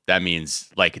 that means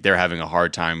like they're having a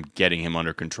hard time getting him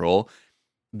under control.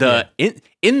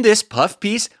 In this puff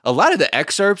piece, a lot of the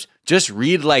excerpts just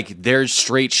read like they're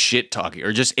straight shit talking,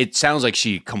 or just it sounds like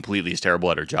she completely is terrible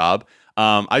at her job.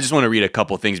 I just want to read a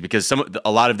couple things because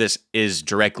a lot of this is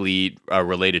directly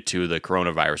related to the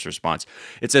coronavirus response.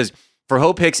 It says, for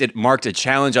Hope Hicks, it marked a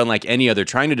challenge unlike any other,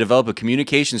 trying to develop a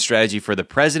communication strategy for the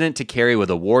president to carry with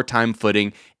a wartime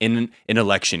footing in an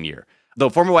election year. The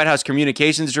former White House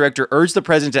communications director urged the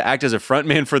president to act as a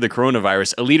frontman for the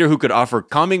coronavirus, a leader who could offer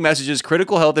calming messages,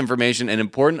 critical health information, and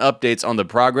important updates on the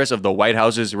progress of the White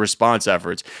House's response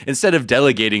efforts, instead of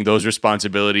delegating those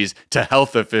responsibilities to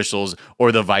health officials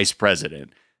or the vice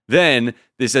president. Then,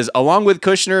 this says, along with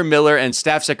Kushner, Miller, and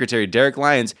Staff Secretary Derek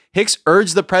Lyons, Hicks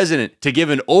urged the president to give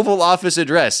an Oval Office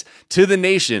address to the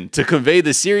nation to convey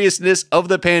the seriousness of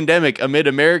the pandemic amid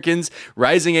Americans'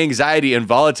 rising anxiety and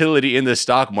volatility in the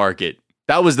stock market.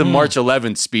 That was the March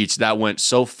 11th speech that went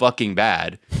so fucking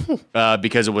bad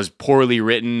because it was poorly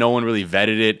written. No one really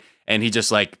vetted it, and they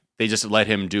just let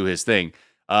him do his thing.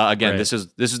 Again, right. This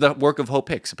is the work of Hope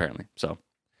Hicks, apparently. So,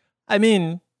 I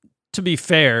mean, to be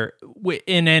fair,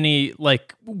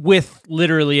 with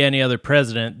literally any other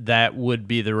president, that would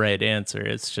be the right answer.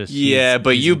 It's just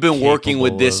but you've been working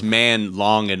with this man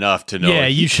long enough to know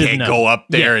you can't go up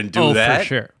there and do that. For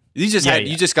sure. You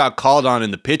just got called on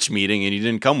in the pitch meeting and you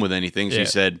didn't come with anything. So you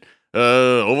said,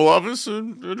 Oval Office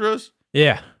address.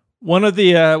 Yeah. One of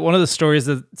the stories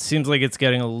that seems like it's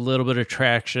getting a little bit of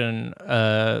traction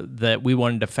that we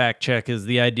wanted to fact check is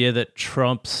the idea that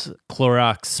Trump's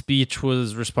Clorox speech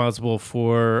was responsible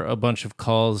for a bunch of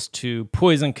calls to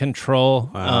poison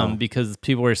control. Wow. Because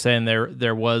people were saying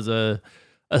there was a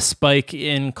spike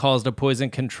in calls to poison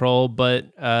control, but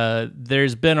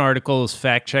there's been articles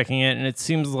fact checking it, and it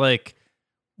seems like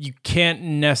you can't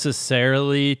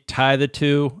necessarily tie the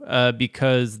two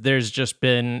because there's just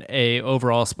been a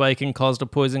overall spike in calls to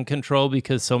poison control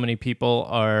because so many people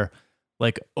are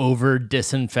like over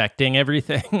disinfecting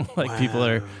everything. Like people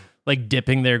are like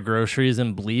dipping their groceries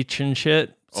in bleach and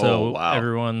shit. So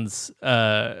everyone's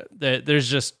there's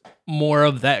just more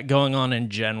of that going on in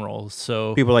general.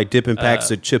 So people like dipping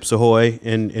packs of Chips Ahoy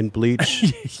in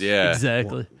bleach. Yeah,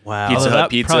 Wow. Pizza Although Hut that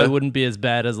pizza probably wouldn't be as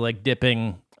bad as like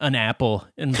dipping an apple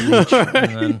in bleach. And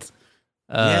then,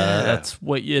 that's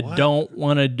what you don't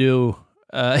want to do.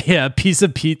 A piece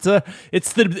of pizza.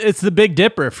 It's the Big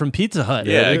Dipper from Pizza Hut.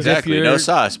 Yeah, exactly. No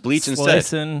sauce, bleach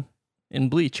instead. In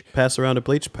bleach. Pass around a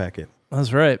bleach packet.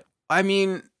 That's right. I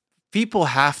mean, people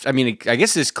have to, I mean, I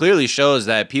guess this clearly shows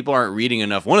that people aren't reading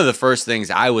enough. One of the first things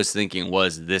I was thinking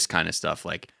was this kind of stuff.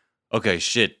 Like, okay,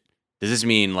 shit, does this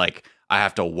mean like I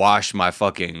have to wash my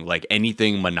fucking like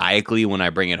anything maniacally when I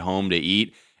bring it home to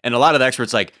eat? And a lot of the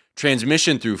experts like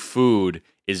transmission through food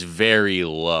is very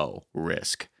low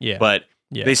risk. Yeah. But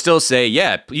they still say,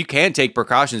 you can take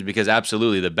precautions because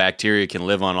absolutely the bacteria can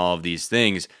live on all of these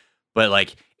things. But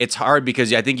like, it's hard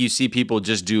because I think you see people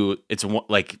just do, it's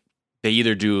like they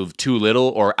either do too little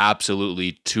or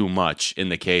absolutely too much in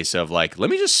the case of like, let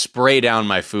me just spray down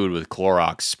my food with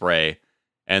Clorox spray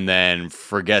and then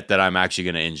forget that I'm actually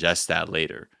going to ingest that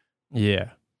later.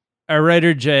 Yeah. Our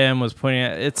writer JM was pointing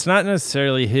out, it's not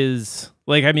necessarily his,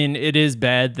 like, I mean, it is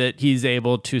bad that he's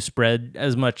able to spread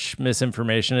as much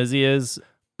misinformation as he is,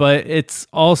 but it's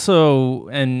also,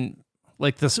 and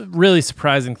like this really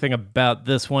surprising thing about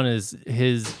this one is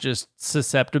his just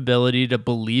susceptibility to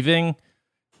believing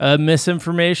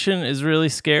misinformation is really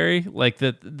scary. Like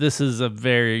that this is a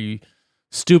very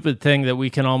stupid thing that we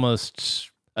can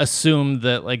almost assume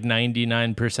that like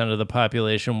 99% of the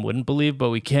population wouldn't believe,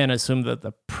 but we can't assume that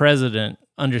the president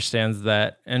understands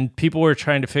that. And people were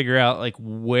trying to figure out like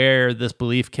where this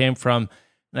belief came from.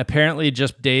 And apparently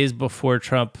just days before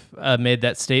Trump made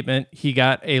that statement, he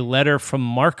got a letter from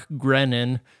Mark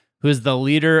Grennan, who is the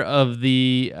leader of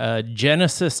the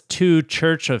Genesis 2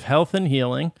 Church of Health and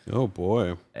Healing. Oh,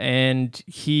 boy. And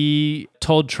he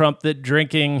told Trump that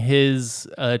drinking his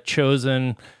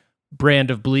chosen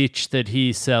brand of bleach that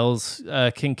he sells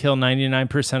can kill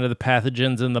 99% of the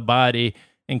pathogens in the body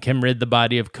and can rid the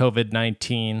body of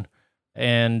COVID-19.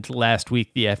 And last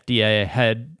week, the FDA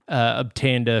had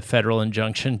obtained a federal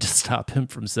injunction to stop him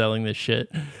from selling this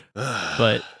shit.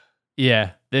 But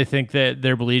yeah, they think that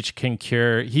their bleach can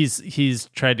cure. He's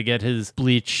tried to get his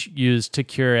bleach used to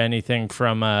cure anything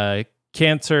from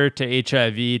cancer to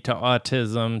HIV to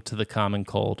autism to the common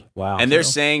cold. Wow. And they're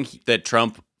saying that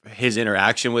Trump, his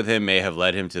interaction with him may have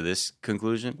led him to this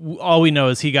conclusion? All we know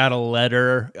is he got a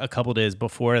letter a couple days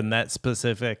before, and that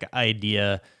specific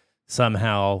idea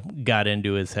somehow got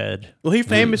into his head. Well, he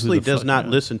famously does not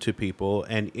listen to people,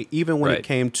 and even when it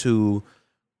came to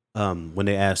when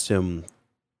they asked him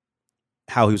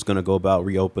how he was going to go about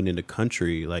reopening the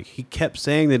country, like he kept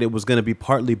saying that it was going to be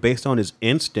partly based on his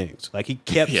instincts. Like he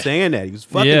kept saying that. He was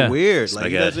fucking weird. Like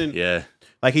he doesn't. Yeah.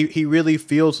 Like he really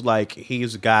feels like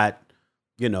he's got,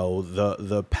 you know,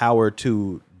 the power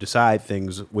to decide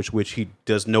things, which he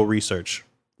does no research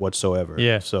whatsoever.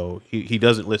 Yeah. So he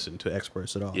doesn't listen to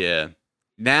experts at all. Yeah.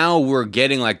 Now we're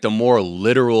getting like the more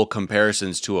literal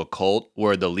comparisons to a cult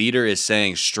where the leader is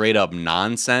saying straight up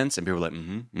nonsense and people are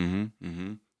like,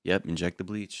 yep, inject the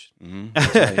bleach.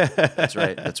 That's right. That's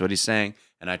right. That's what he's saying.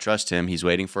 And I trust him. He's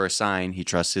waiting for a sign. He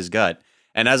trusts his gut.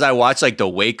 And as I watch like the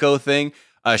Waco thing,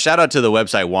 shout out to the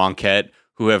website Wonket,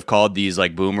 who have called these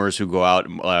like boomers who go out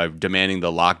demanding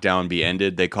the lockdown be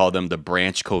ended. They call them the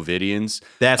branch COVIDians.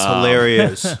 That's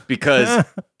hilarious. Because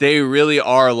they really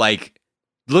are like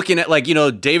looking at like, you know,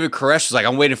 David Koresh was like,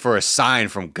 I'm waiting for a sign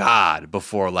from God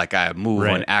before like I move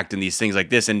and act in these things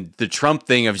like this. And the Trump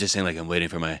thing of just saying like, I'm waiting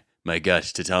for my gut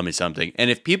to tell me something.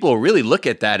 And if people really look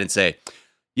at that and say,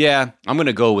 yeah, I'm going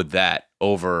to go with that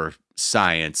over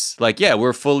science. Like, yeah,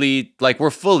 we're fully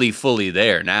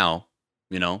there now.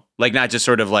 You know, like not just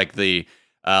sort of like the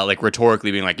like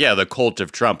rhetorically being like, yeah, the cult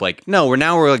of Trump. Like, no,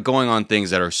 we're like going on things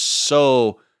that are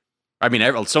so. I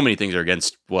mean, so many things are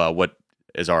against what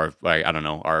is our I don't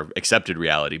know, our accepted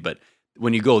reality. But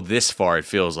when you go this far, it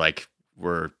feels like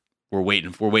we're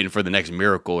waiting for the next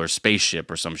miracle or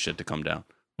spaceship or some shit to come down.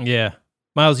 Yeah,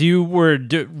 Miles, you were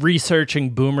researching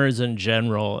boomers in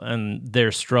general and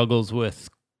their struggles with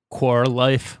core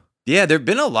life. Yeah, there've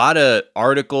been a lot of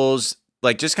articles.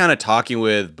 Like just kind of talking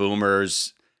with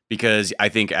boomers, because I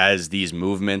think as these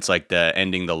movements, like the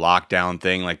ending the lockdown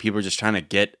thing, like people are just trying to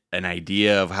get an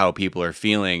idea of how people are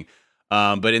feeling.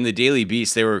 But in the Daily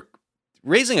Beast, they were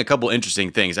raising a couple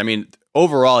interesting things. I mean,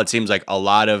 overall, it seems like a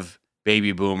lot of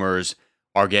baby boomers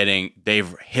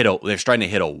they're starting to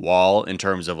hit a wall in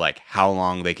terms of like how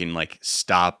long they can like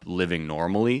stop living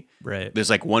normally. Right. There's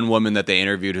like one woman that they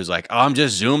interviewed who's like, oh, I'm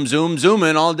just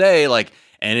zooming all day. Like,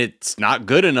 and it's not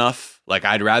good enough. Like,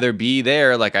 I'd rather be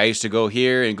there. Like, I used to go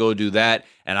here and go do that,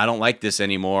 and I don't like this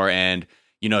anymore. And,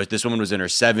 you know, this woman was in her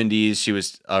 70s. She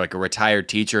was like a retired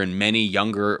teacher, and many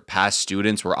younger past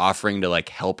students were offering to like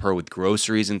help her with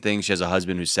groceries and things. She has a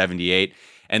husband who's 78.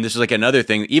 And this was like another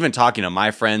thing, even talking to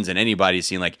my friends and anybody,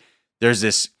 seeing like there's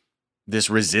this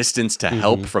resistance to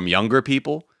help from younger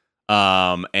people.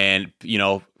 And, you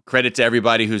know, credit to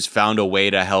everybody who's found a way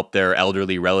to help their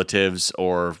elderly relatives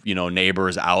or, you know,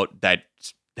 neighbors out that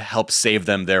helps save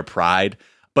them their pride.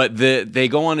 But they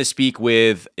go on to speak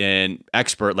with an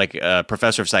expert, like a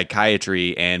professor of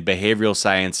psychiatry and behavioral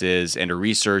sciences and a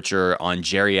researcher on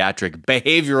geriatric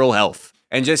behavioral health.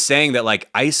 And just saying that like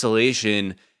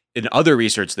isolation in other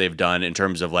research they've done in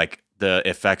terms of like the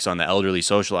effects on the elderly,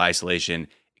 social isolation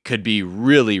could be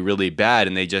really, really bad.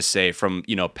 And they just say from,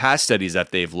 you know, past studies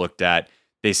that they've looked at,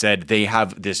 they said they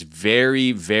have this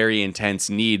very, very intense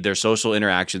need. Their social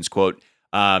interactions, quote,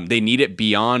 they need it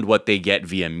beyond what they get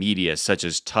via media, such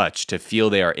as touch. To feel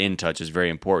they are in touch is very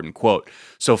important, quote.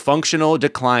 So functional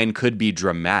decline could be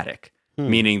dramatic,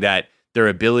 meaning that their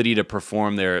ability to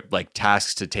perform their like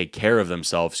tasks to take care of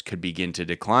themselves could begin to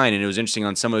decline. And it was interesting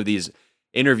on some of these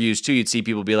interviews too, you'd see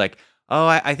people be like, oh,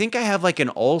 I think I have like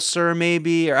an ulcer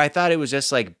maybe, or I thought it was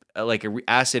just like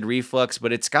acid reflux,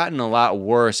 but it's gotten a lot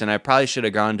worse and I probably should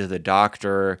have gone to the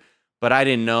doctor, but I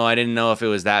didn't know if it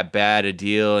was that bad a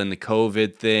deal, and the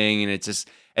COVID thing. And it's just,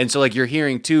 and so like you're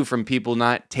hearing too from people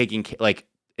not taking, like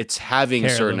it's having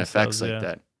certain effects like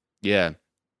that. Yeah.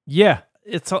 Yeah.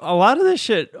 It's a lot of this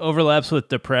shit overlaps with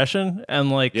depression,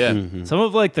 and like some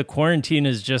of like the quarantine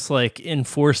is just like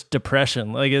enforced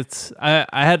depression. Like I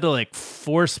had to like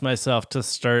force myself to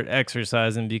start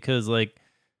exercising because like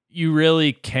you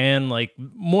really can like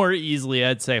more easily,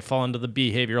 I'd say, fall into the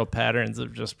behavioral patterns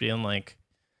of just being like,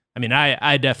 I mean,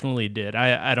 I definitely did.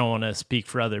 I don't want to speak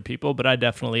for other people, but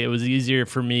it was easier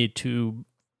for me to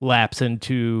lapse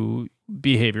into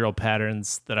behavioral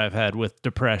patterns that I've had with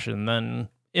depression than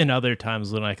in other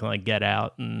times when I can like get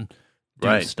out and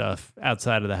do stuff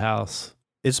outside of the house.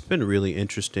 It's been really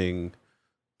interesting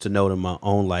to note in my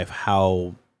own life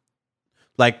how,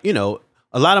 like, you know,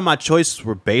 a lot of my choices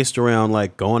were based around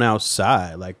like going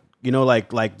outside. Like, you know,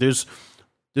 like there's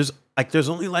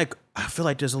only like, I feel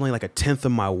like there's only like a tenth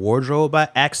of my wardrobe I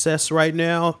access right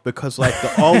now because like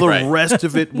all the rest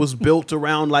of it was built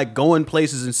around like going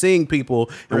places and seeing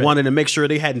people and wanting to make sure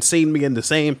they hadn't seen me in the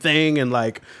same thing. And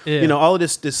like, you know, all of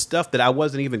this stuff that I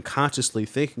wasn't even consciously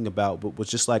thinking about, but was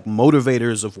just like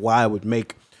motivators of why I would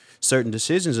make certain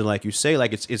decisions. And like you say,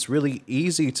 like it's really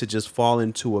easy to just fall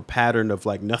into a pattern of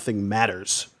like nothing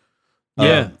matters.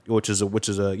 Which is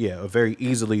a very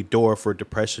easily door for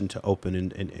depression to open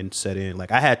and set in.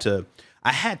 Like I had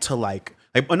to like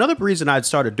another reason I'd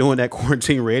started doing that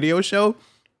quarantine radio show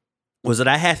was that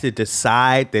I had to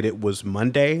decide that it was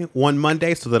one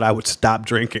Monday so that I would stop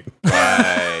drinking.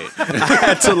 Right. I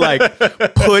had to like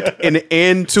put an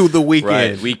end to the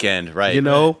weekend. Right. You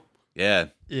know? Yeah.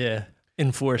 Yeah.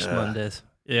 Enforced Mondays.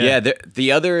 Yeah.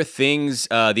 The other things,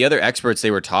 the other experts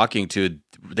they were talking to,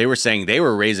 they were saying they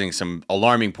were raising some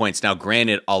alarming points. Now,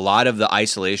 granted, a lot of the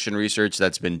isolation research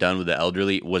that's been done with the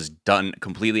elderly was done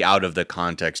completely out of the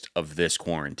context of this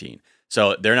quarantine.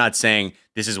 So they're not saying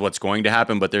this is what's going to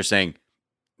happen, but they're saying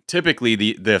typically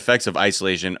the effects of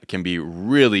isolation can be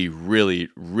really, really,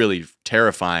 really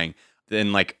terrifying.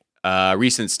 In like a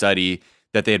recent study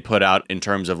that they had put out in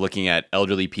terms of looking at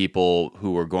elderly people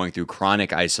who were going through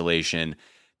chronic isolation,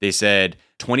 they said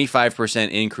 25%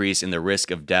 increase in the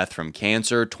risk of death from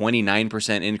cancer,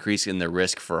 29% increase in the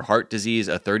risk for heart disease,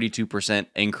 a 32%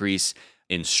 increase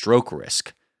in stroke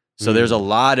risk. So there's a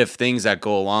lot of things that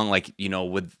go along, like, you know,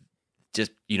 with just,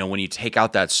 you know, when you take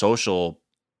out that social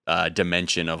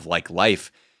dimension of like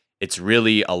life, it's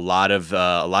really a lot of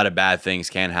bad things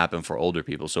can happen for older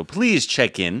people. So please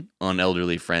check in on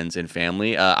elderly friends and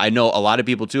family. I know a lot of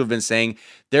people too have been saying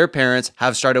their parents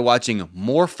have started watching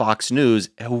more Fox News,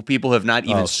 who people have not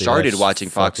even started watching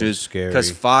Fox News because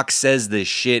Fox says the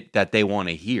shit that they want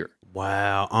to hear.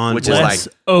 Wow. Which is like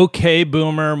okay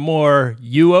boomer, more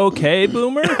you okay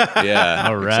boomer? Yeah.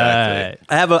 All right. Exactly.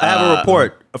 I have a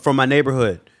report from my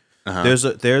neighborhood. There's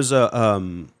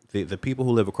the people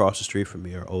who live across the street from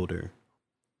me are older,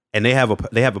 and they have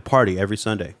a party every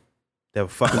Sunday. They have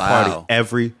a fucking party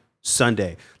every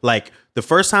Sunday. Like the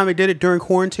first time they did it during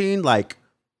quarantine, like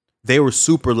they were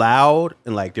super loud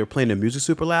and like they were playing their music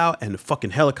super loud, and the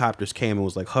fucking helicopters came and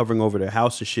was like hovering over their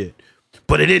house and shit.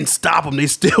 But it didn't stop them. They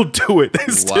still do it. They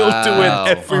still do it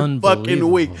every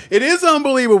fucking week. It is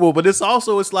unbelievable, but it's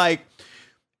like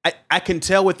I can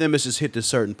tell with them it's just hit to a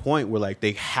certain point where like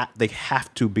they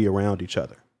have to be around each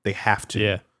other. They have to.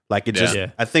 Yeah. Like it just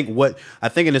I think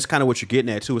and it's kind of what you're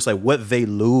getting at too. It's like what they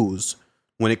lose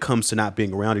when it comes to not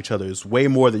being around each other is way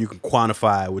more than you can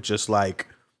quantify with just like,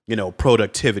 you know,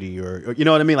 productivity or you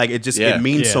know what I mean? Like it just it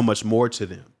means so much more to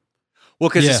them. Well,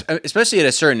 because especially at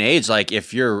a certain age, like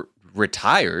if you're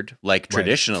retired, like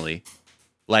traditionally,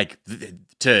 like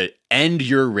to end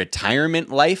your retirement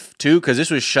life too, because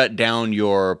this was shut down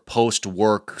your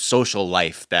post-work social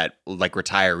life that like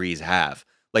retirees have,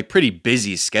 like pretty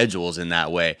busy schedules in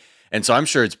that way. And so I'm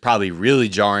sure it's probably really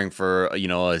jarring for, you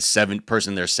know, a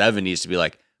person in their 70s to be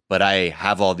like, but I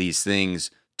have all these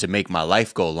things to make my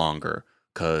life go longer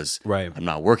because I'm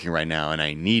not working right now and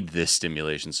I need this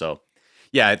stimulation. So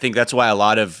yeah, I think that's why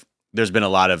there's been a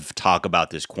lot of talk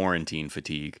about this quarantine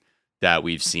fatigue that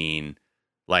we've seen.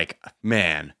 Like,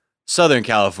 man, Southern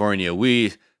California,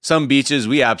 some beaches,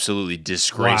 we absolutely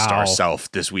disgraced ourselves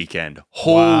this weekend.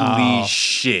 Holy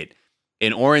shit.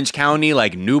 In Orange County,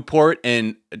 like Newport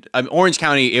and Orange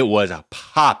County, it was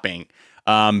popping.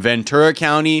 Ventura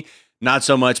County, not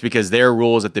so much because their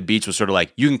rules at the beach was sort of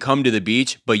like, you can come to the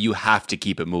beach, but you have to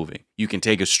keep it moving. You can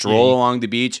take a stroll along the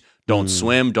beach. Don't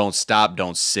swim, don't stop,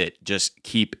 don't sit. Just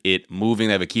keep it moving.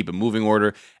 They have a keep it moving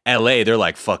order. LA, they're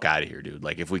like, fuck out of here, dude.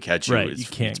 Like, if we catch you,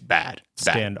 it's bad. It's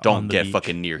bad. Don't get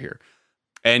fucking near here.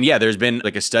 And yeah, there's been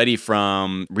like a study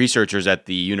from researchers at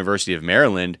the University of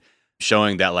Maryland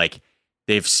showing that like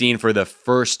they've seen for the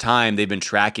first time, they've been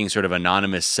tracking sort of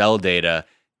anonymous cell data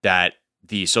that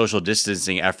the social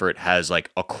distancing effort has like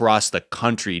across the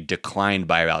country declined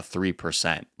by about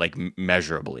 3%, like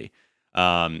measurably.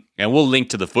 And we'll link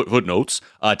to the footnotes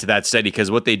to that study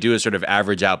because what they do is sort of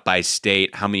average out by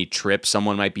state how many trips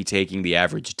someone might be taking, the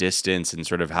average distance, and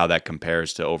sort of how that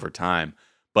compares to over time.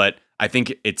 But I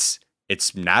think it's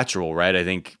natural, right? I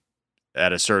think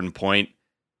at a certain point,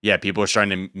 yeah, people are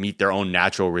starting to meet their own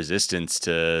natural resistance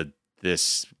to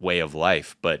this way of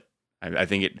life. But I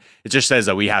think it just says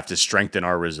that we have to strengthen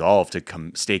our resolve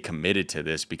to stay committed to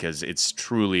this because it's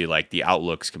truly like the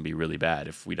outlooks can be really bad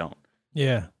if we don't.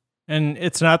 Yeah. And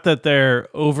it's not that they're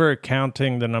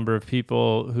over-counting the number of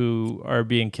people who are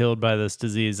being killed by this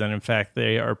disease. And in fact,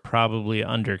 they are probably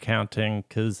undercounting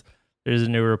because there's a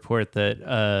new report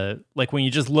that like when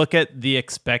you just look at the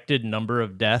expected number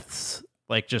of deaths,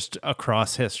 like just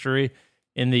across history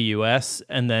in the US,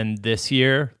 and then this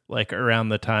year, like around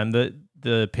the time that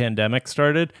the pandemic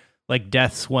started, like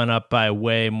deaths went up by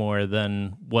way more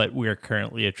than what we're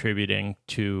currently attributing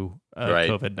to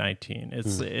COVID-19.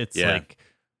 It's like...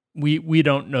 We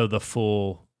don't know the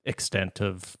full extent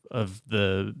of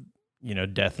the, you know,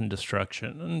 death and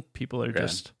destruction, and people are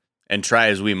just and try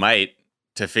as we might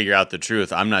to figure out the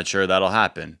truth. I'm not sure that'll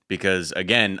happen because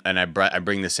again, and I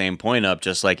bring the same point up,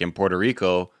 just like in Puerto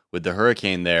Rico with the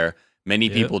hurricane there, many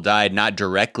people died not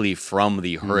directly from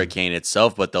the hurricane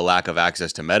itself, but the lack of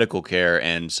access to medical care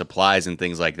and supplies and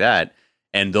things like that,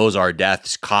 and those are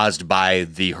deaths caused by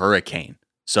the hurricane.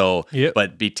 So,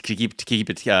 but to keep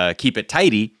it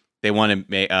tidy. They want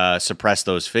to suppress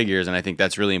those figures, and I think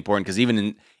that's really important because even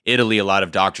in Italy, a lot of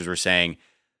doctors were saying,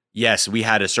 yes, we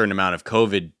had a certain amount of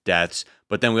COVID deaths,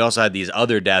 but then we also had these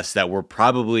other deaths that were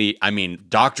probably, I mean,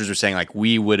 doctors were saying like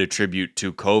we would attribute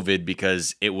to COVID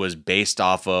because it was based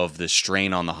off of the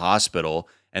strain on the hospital,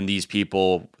 and these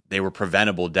people, they were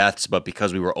preventable deaths, but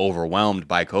because we were overwhelmed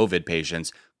by COVID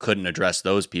patients, couldn't address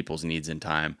those people's needs in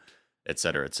time, et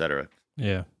cetera, et cetera.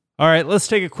 Yeah. All right, let's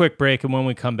take a quick break, and when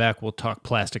we come back, we'll talk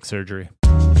plastic surgery.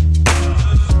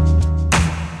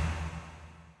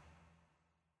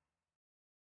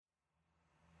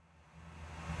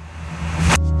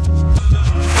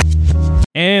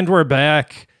 And we're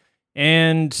back,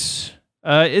 and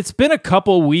it's been a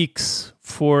couple weeks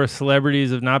for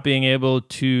celebrities of not being able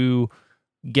to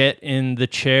get in the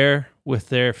chair with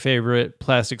their favorite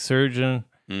plastic surgeon,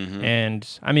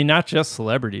 and I mean, not just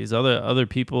celebrities, other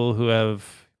people who have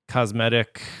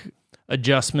cosmetic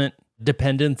adjustment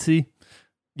dependency.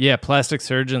 Yeah, plastic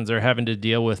surgeons are having to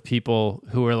deal with people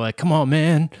who are like, come on,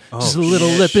 man, just a little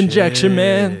lip injection,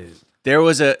 man. There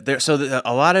was a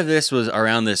lot of this was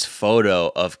around this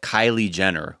photo of Kylie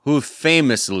Jenner, who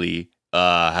famously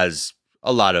has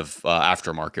a lot of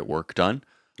aftermarket work done.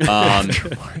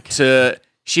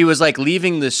 She was like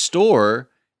leaving the store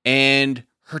and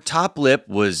her top lip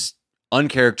was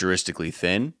uncharacteristically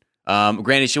thin.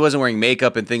 Granted, she wasn't wearing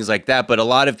makeup and things like that, but a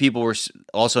lot of people were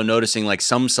also noticing like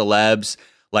some celebs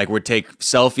like would take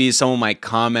selfies. Someone might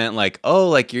comment like, "Oh,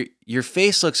 like you your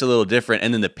face looks a little different,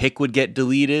 and then the pic would get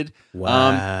deleted.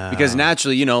 Wow. Because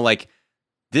naturally, like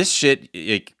this shit,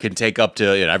 it can take up to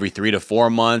every 3 to 4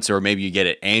 months, or maybe you get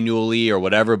it annually or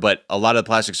whatever. But a lot of the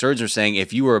plastic surgeons are saying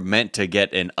if you were meant to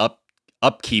get an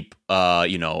upkeep,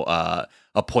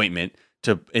 appointment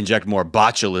to inject more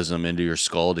botulism into your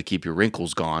skull to keep your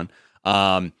wrinkles gone,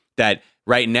 that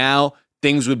right now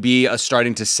things would be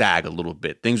starting to sag a little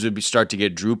bit. Things would start to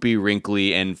get droopy,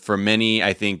 wrinkly, and for many,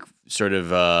 I think, sort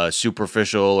of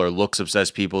superficial or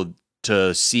looks-obsessed people,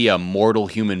 to see a mortal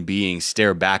human being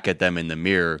stare back at them in the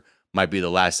mirror might be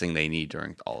the last thing they need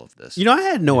during all of this. I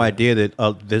had no idea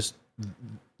that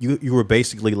you were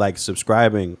basically like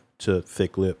subscribing to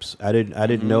thick lips. I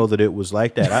didn't know that it was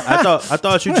like that. I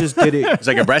thought you just did it. It's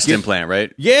like a breast implant,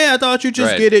 right? Yeah, I thought you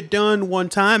just get it done one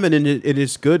time and then it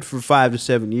is good for 5 to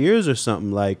 7 years or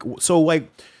something. So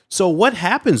what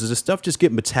happens? Does the stuff just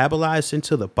get metabolized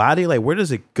into the body? Like, where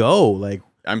does it go? Like,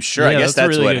 I'm sure. I guess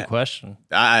that's a really what. Good question.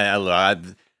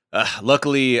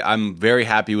 Luckily, I'm very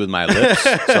happy with my lips,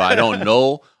 so I don't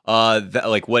know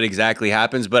what exactly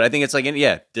happens. But I think it's like,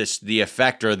 the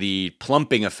effect or the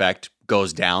plumping effect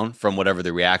goes down from whatever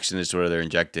the reaction is to what they're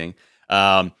injecting.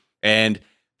 And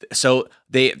so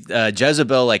they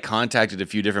Jezebel contacted a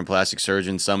few different plastic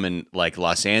surgeons, some in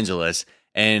Los Angeles.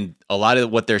 And a lot of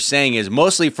what they're saying is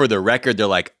mostly for the record. They're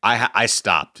like, I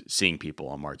stopped seeing people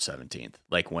on March 17th.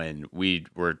 Like when we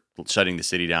were shutting the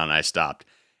city down, I stopped.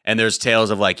 And there's tales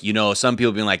of some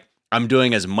people being like, I'm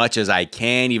doing as much as I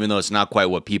can, even though it's not quite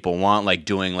what people want, like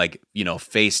doing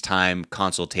FaceTime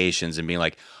consultations and being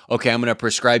like, okay, I'm going to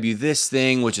prescribe you this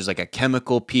thing, which is like a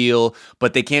chemical peel,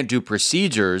 but they can't do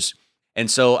procedures.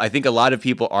 And so I think a lot of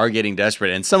people are getting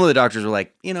desperate. And some of the doctors were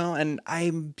like, and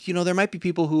there might be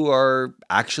people who are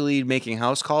actually making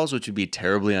house calls, which would be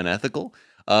terribly unethical,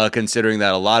 considering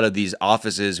that a lot of these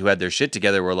offices who had their shit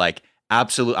together were like,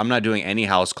 absolutely, I'm not doing any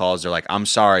house calls. They're like, I'm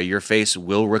sorry, your face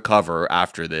will recover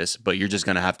after this, but you're just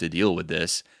going to have to deal with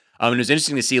this. And it was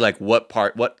interesting to see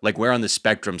where on the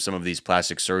spectrum some of these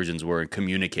plastic surgeons were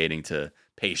communicating to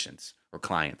patients or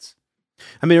clients.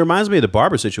 I mean, it reminds me of the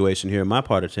barber situation here in my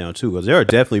part of town too, because there are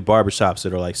definitely barbershops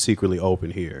that are secretly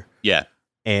open here. Yeah.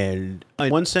 And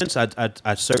in one sense,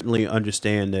 I certainly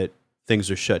understand that things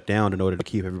are shut down in order to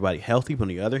keep everybody healthy. But on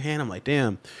the other hand, I'm like,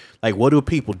 damn, what do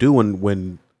people do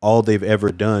when all they've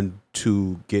ever done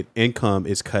to get income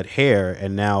is cut hair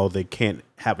and now they can't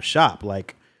have a shop?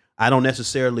 I don't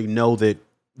necessarily know that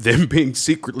them being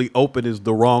secretly open is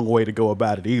the wrong way to go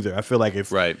about it either. I feel like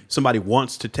if somebody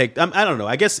wants to take, I don't know.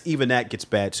 I guess even that gets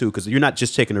bad too, because you're not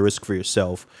just taking a risk for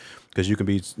yourself, because you can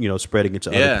be, spreading it to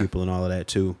other people and all of that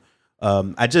too.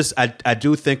 I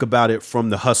do think about it from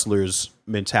the hustler's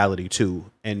mentality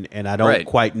too, and I don't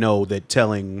quite know that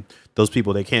telling those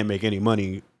people they can't make any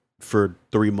money for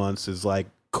 3 months is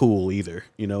cool either.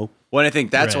 Well, I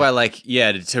think that's why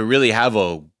to really have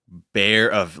a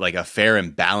fair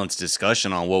and balanced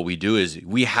discussion on what we do is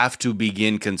we have to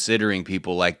begin considering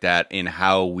people like that in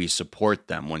how we support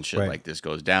them when shit like this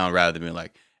goes down, rather than being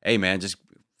like, hey man, just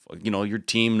your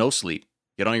team, no sleep,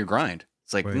 get on your grind.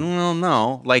 It's like,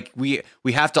 no.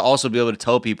 We have to also be able to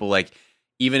tell people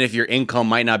even if your income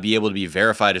might not be able to be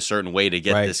verified a certain way to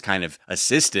get this kind of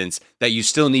assistance, that you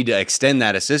still need to extend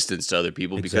that assistance to other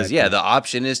people, because the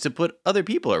option is to put other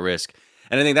people at risk.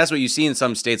 And I think that's what you see in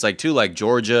some states like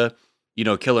Georgia.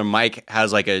 Killer Mike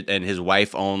has and his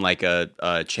wife own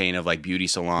a chain of beauty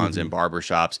salons and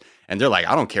barbershops, and they're like,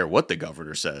 I don't care what the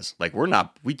governor says.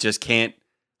 We just can't,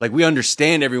 we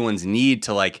understand everyone's need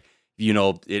to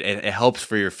it helps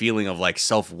for your feeling of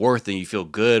self-worth, and you feel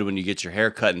good when you get your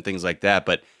hair cut and things like that.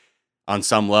 But on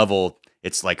some level,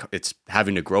 it's it's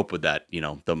having to grope with that,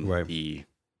 the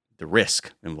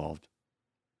risk involved.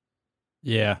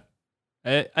 Yeah.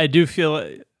 I do feel,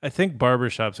 I think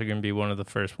barbershops are going to be one of the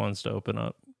first ones to open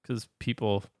up, because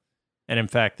people, and in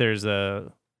fact, there's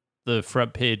the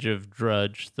front page of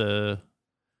Drudge, the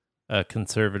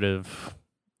conservative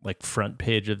front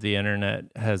page of the internet,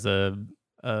 has a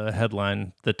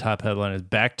headline. The top headline is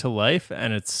 "Back to Life,"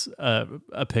 and it's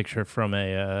a picture from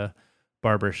a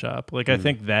barbershop. I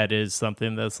think that is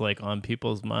something that's on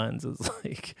people's minds. It's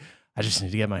I just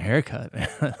need to get my hair cut,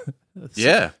 man.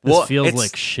 This feels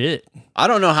like shit. I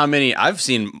don't know how many I've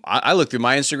seen. I look through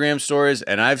my Instagram stories,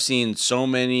 and I've seen so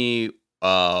many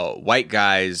white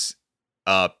guys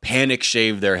panic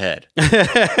shave their head.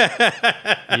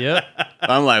 Yep.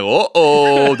 I'm like,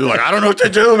 uh-oh. They're like, I don't know what to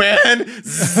do, man.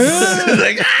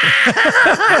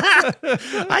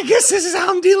 I guess this is how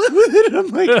I'm dealing with it. I'm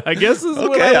like, I guess this is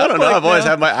what I don't know. I've always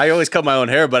had I always cut my own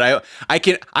hair, but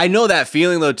I know that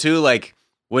feeling though too,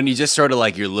 when you just sort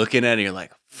of you're looking at it and you're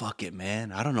like, fuck it,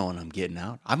 man. I don't know when I'm getting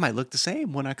out. I might look the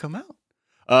same when I come out.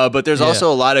 But there's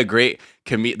also a lot of great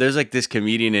there's like this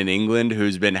comedian in England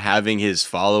who's been having his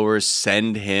followers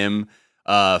send him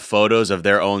photos of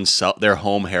their home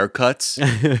haircuts,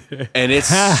 and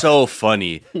it's so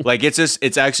funny. Like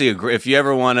it's actually if you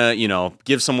ever want to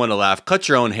give someone a laugh, cut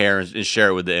your own hair and share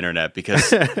it with the internet, because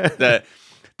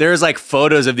there's like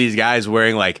photos of these guys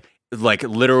wearing like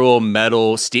literal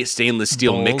metal stainless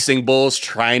steel bowls. Mixing bowls,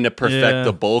 trying to perfect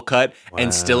the bowl cut,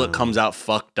 and still it comes out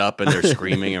fucked up and they're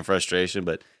screaming in frustration.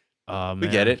 But we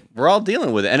get it. We're all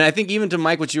dealing with it. And I think even to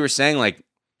Mike, what you were saying, like,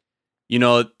 we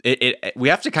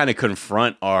have to kind of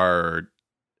confront our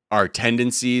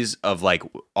tendencies of like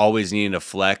always needing to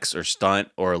flex or stunt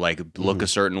or like look a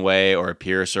certain way or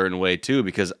appear a certain way too.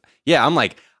 Because I'm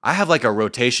like, I have like a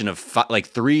rotation of like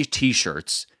 3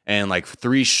 t-shirts and like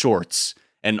 3 shorts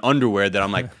and underwear that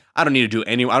I'm like, I don't need to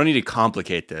I don't need to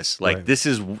complicate this. Like this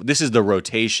is the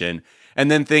rotation.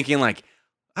 And then thinking like,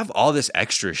 I have all this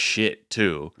extra shit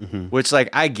too, which like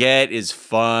I get is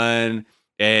fun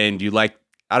and you like,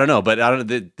 I don't know, but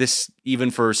this even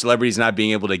for celebrities not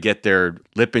being able to get their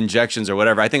lip injections or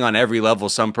whatever, I think on every level,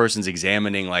 some person's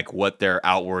examining like what their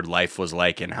outward life was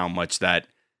like and how much that,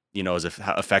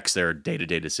 affects their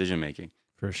day-to-day decision making.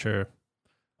 For sure.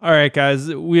 All right,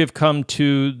 guys, we have come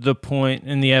to the point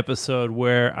in the episode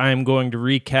where I'm going to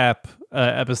recap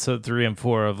episode 3 and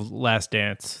 4 of Last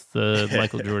Dance, the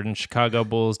Michael Jordan Chicago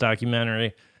Bulls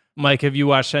documentary. Mike, have you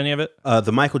watched any of it?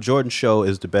 The Michael Jordan show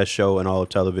is the best show in all of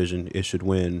television. It should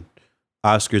win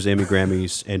Oscars, Emmy,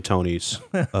 Grammys, and Tonys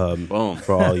Boom.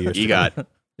 for all years. You got.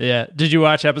 Yeah. Did you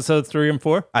watch episodes 3 and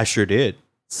 4? I sure did.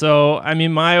 So, I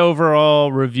mean, my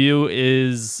overall review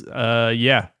is,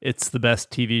 it's the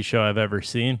best TV show I've ever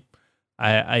seen.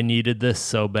 I needed this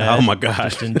so bad. Oh my gosh.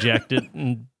 Just inject it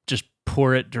and just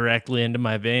pour it directly into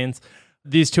my veins.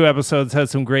 These 2 episodes had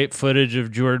some great footage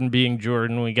of Jordan being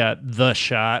Jordan. We got the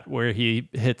shot where he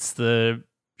hits the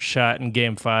shot in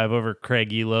Game 5 over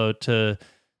Craig Elo to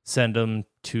send him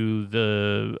to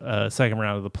the second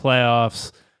round of the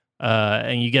playoffs.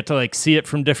 And you get to like see it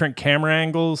from different camera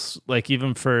angles, like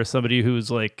even for somebody who's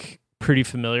like pretty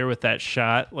familiar with that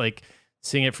shot, like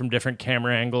seeing it from different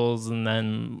camera angles, and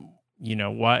then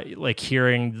like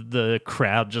hearing the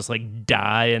crowd just like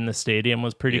die in the stadium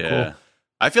was pretty cool.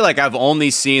 I feel like I've only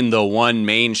seen the one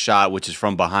main shot, which is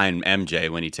from behind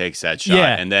MJ when he takes that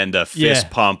shot, and then the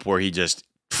fist pump where he just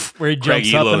where he Craig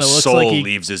jumps up and Elo's soul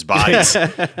leaves his body.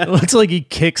 It looks like he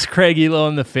kicks Craig Elo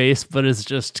in the face, but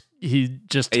he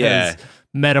just has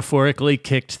metaphorically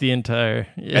kicked the entire.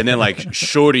 Yeah. And then like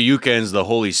Shoryuken's the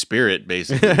Holy Spirit,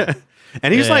 basically.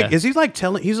 And he's he's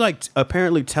like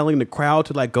apparently telling the crowd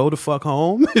to like go to fuck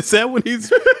home. Is that when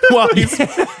he's while he's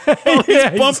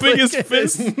bumping his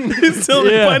fist? He's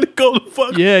telling everybody to go to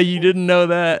fuck. Yeah, you didn't know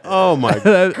that. Oh my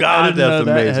god, that's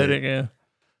amazing.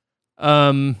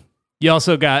 You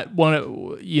also got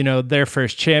their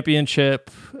first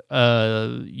championship.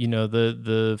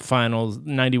 The finals,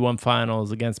 91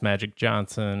 finals against Magic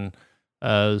Johnson. It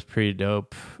was pretty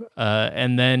dope.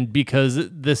 And then because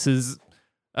this is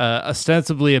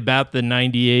ostensibly about the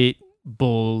 98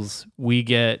 Bulls,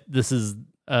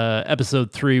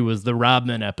 episode 3 was the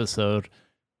Rodman episode,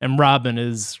 and Rodman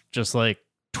is just like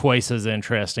twice as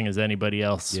interesting as anybody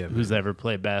else who's ever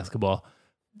played basketball.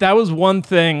 That was one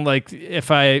thing, like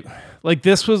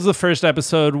this was the first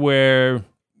episode where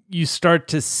you start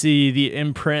to see the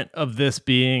imprint of this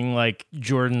being like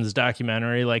Jordan's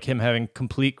documentary, like him having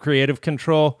complete creative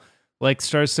control, like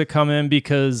starts to come in,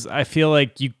 because I feel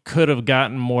like you could have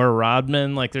gotten more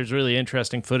Rodman. Like there's really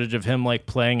interesting footage of him like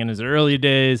playing in his early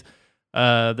days.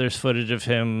 There's footage of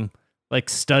him like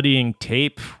studying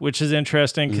tape, which is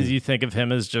interesting because you think of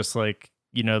him as just like,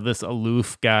 this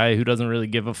aloof guy who doesn't really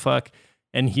give a fuck.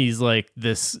 And he's like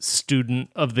this student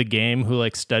of the game who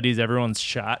like studies everyone's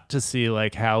shot to see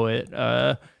like how it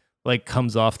like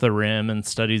comes off the rim, and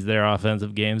studies their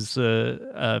offensive games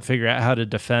to figure out how to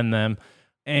defend them.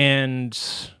 And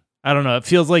I don't know, it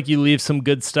feels like you leave some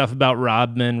good stuff about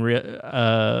Rodman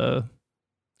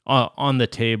on the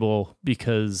table,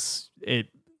 because it,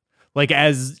 like,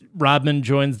 as Rodman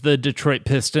joins the Detroit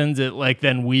Pistons, it like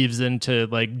then weaves into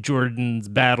like Jordan's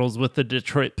battles with the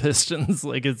Detroit Pistons.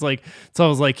 It's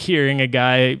always like hearing a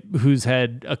guy who's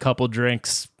had a couple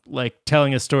drinks like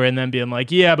telling a story and then being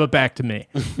like, yeah, but back to me.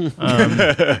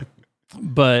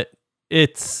 But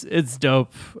it's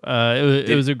dope.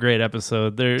 It was a great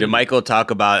episode. Did Michael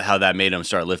talk about how that made him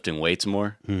start lifting weights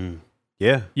more?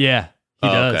 Yeah. Yeah, he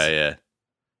does. Okay, yeah.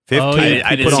 15.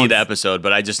 I didn't see the episode,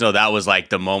 but I just know that was like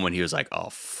the moment he was like, "Oh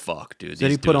fuck, dude."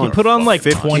 He put on like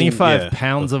 15, 25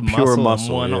 pounds of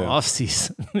muscle in one yeah. off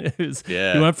season.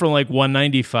 He went from like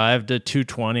 195 to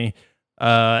 220.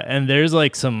 And there's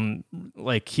like some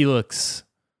like he looks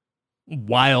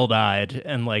wild eyed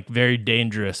and like very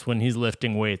dangerous when he's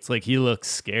lifting weights. Like he looks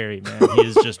scary, man. He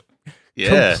is just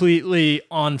completely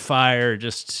on fire,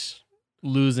 just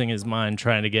losing his mind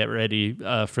trying to get ready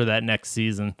for that next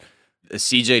season.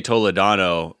 CJ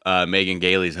Toledano, Megan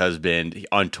Gailey's husband,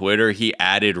 on Twitter, he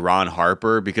added Ron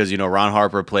Harper because, Ron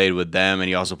Harper played with them and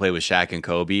he also played with Shaq and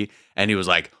Kobe. And he was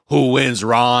like, "Who wins,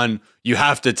 Ron? You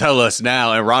have to tell us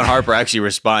now." And Ron Harper actually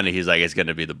responded. He's like, "It's going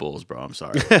to be the Bulls, bro. I'm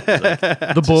sorry." Like,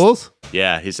 the Bulls?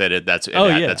 Yeah, he said that's what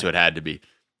it had to be.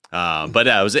 But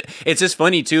it's just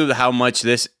funny too how much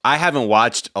this I haven't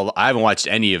watched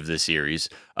any of the series,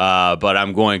 but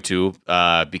I'm going to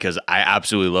because I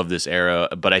absolutely love this era.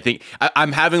 But I think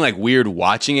I'm having like weird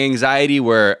watching anxiety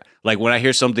where like when I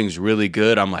hear something's really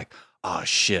good, I'm like, "Oh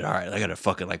shit, all right, I gotta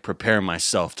fucking like prepare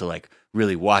myself to like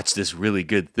really watch this really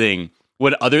good thing."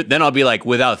 Then I'll be like,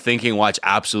 without thinking, watch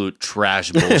absolute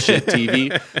trash bullshit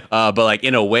TV. But like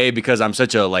in a way, because I'm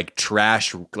such a like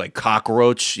trash, like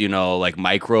cockroach, like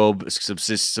microbe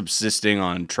subsisting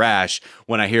on trash.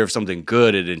 When I hear of something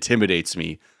good, it intimidates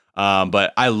me.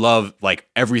 But I love like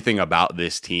everything about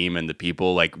this team and the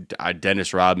people. Like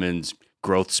Dennis Rodman's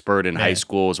growth spurt in high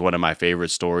school is one of my favorite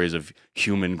stories of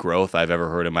human growth I've ever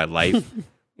heard in my life.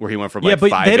 Where he went from like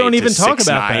 5'8" they don't even to talk 6'9".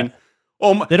 about that.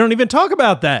 Oh, they don't even talk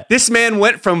about that. This man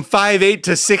went from 5'8"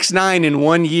 to 6'9" in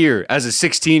 1 year as a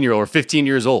 16-year-old or 15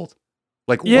 years old.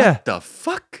 Like, what the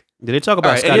fuck? Did they talk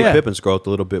about Scottie Pippen's growth a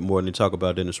little bit more than they talk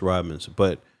about Dennis Rodman's?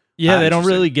 But they don't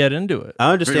really get into it.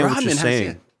 I understand what you're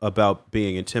saying about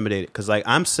being intimidated because like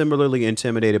I'm similarly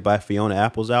intimidated by Fiona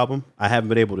Apple's album. I haven't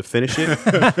been able to finish it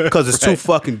because it's too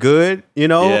fucking good,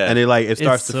 and it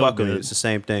starts to fuck with it. It's the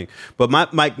same thing. But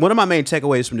my one of my main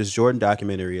takeaways from this Jordan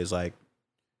documentary is like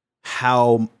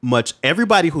how much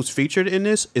everybody who's featured in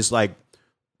this is like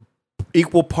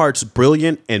equal parts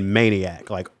brilliant and maniac.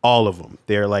 Like all of them,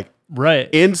 they're like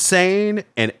insane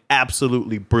and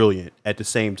absolutely brilliant at the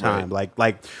same time. Like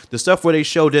the stuff where they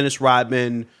show Dennis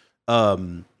Rodman,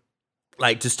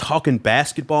 like just talking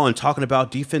basketball and talking about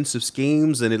defensive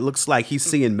schemes, and it looks like he's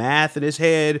seeing math in his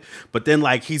head, but then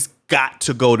like he's got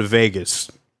to go to Vegas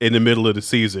in the middle of the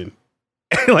season.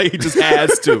 Like he just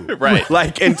has to, right?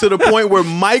 Like, and to the point where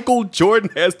Michael Jordan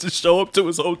has to show up to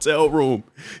his hotel room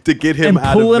to get him and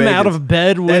out pull of him Vegas. out of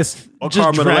bed with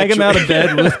just drag him out of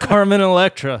bed with Carmen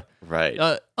Electra.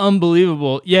 Right,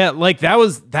 unbelievable. Yeah, like that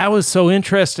was so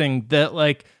interesting that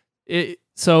like it.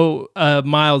 So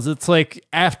Miles, it's like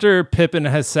after Pippen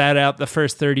has sat out the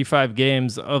first 35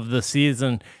 games of the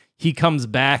season, he comes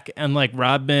back and like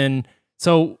Rodman.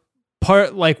 So.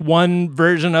 One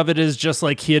version of it is just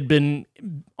like he had been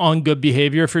on good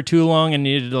behavior for too long and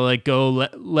needed to like go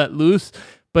let loose.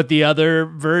 But the other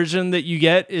version that you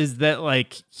get is that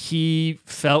like he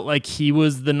felt like he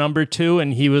was the number 2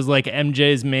 and he was like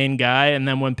MJ's main guy. And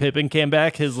then when Pippen came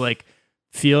back, his like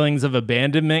feelings of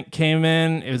abandonment came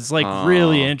in. It was like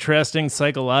really interesting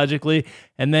psychologically.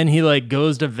 And then he like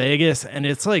goes to Vegas and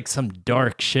it's like some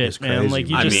dark shit, man. Like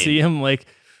you just see him like.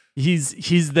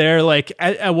 He's there like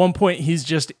at one point he's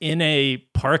just in a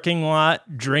parking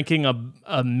lot drinking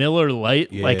a Miller Lite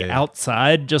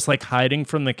outside just like hiding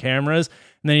from the cameras,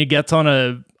 and then he gets on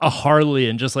a Harley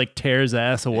and just like tears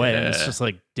ass away and it's just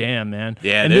like damn, man.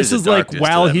 And this is like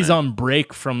while he's on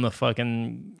break from the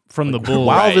Bulls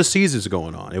while the season's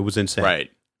going on. It was insane.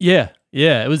 Yeah,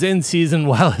 it was in season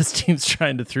while his team's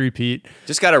trying to three-peat.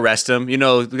 Just gotta rest him, we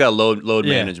got load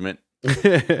management.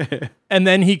 And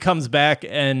then he comes back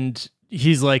and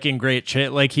he's like in great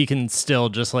shape. Like he can still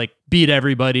just like beat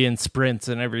everybody in sprints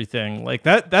and everything. Like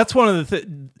that's one of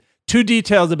the two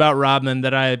details about Rodman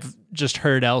that I've just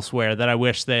heard elsewhere that I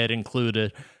wish they had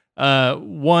included.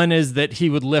 One is that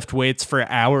he would lift weights for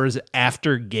hours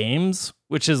after games,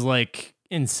 which is like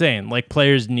insane. Like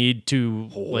players need to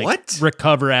like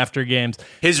recover after games.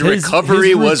 His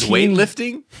recovery was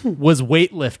weightlifting? Was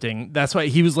weightlifting. That's why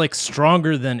he was like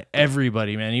stronger than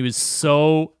everybody, man. He was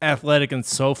so athletic and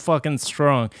so fucking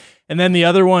strong. And then the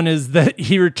other one is that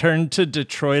he returned to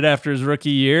Detroit after his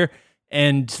rookie year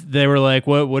and they were like,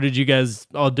 what did you guys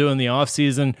all do in the off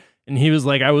season? And he was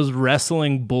like, I was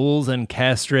wrestling bulls and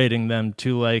castrating them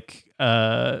to like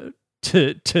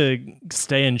to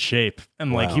stay in shape,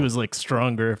 and like he was like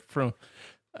stronger from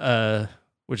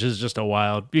which is just a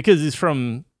wild because he's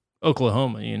from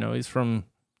Oklahoma, he's from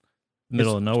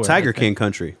middle of nowhere. Tiger King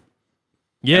country.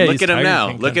 Yeah, and look at him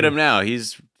now. Look at him now.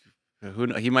 He's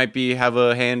He might have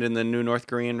a hand in the new North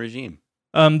Korean regime.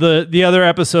 The other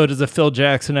episode is a Phil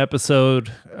Jackson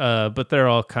episode, but they're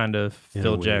all kind of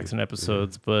Phil weird. Jackson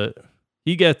episodes. But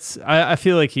I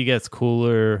feel like he gets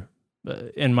cooler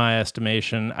in my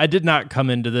estimation. I did not come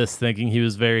into this thinking he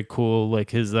was very cool.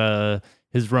 Like his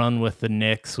run with the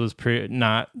Knicks was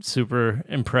not super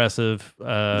impressive.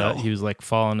 No. He was like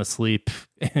falling asleep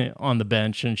on the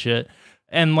bench and shit.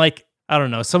 And like, I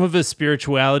don't know, some of his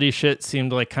spirituality shit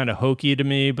seemed like kind of hokey to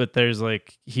me, but there's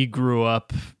like, he grew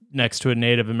up next to a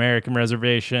Native American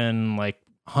reservation, like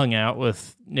hung out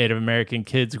with Native American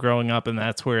kids growing up, and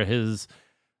that's where his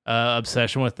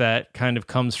obsession with that kind of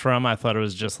comes from. I thought it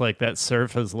was just like that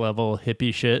surface level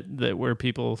hippie shit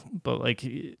but like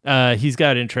he's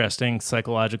got interesting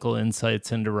psychological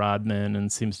insights into Rodman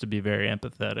and seems to be very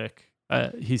empathetic.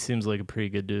 He seems like a pretty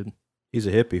good dude. He's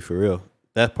a hippie for real.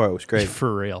 That part was great.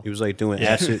 For real. He was like doing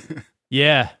acid.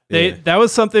 Yeah. That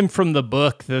was something from the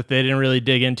book that they didn't really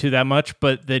dig into that much,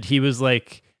 but that he was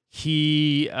like,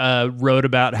 he wrote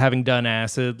about having done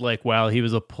acid like while he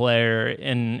was a player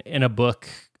in a book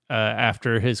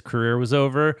after his career was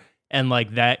over, and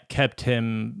like that kept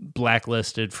him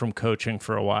blacklisted from coaching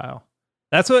for a while.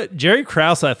 That's what Jerry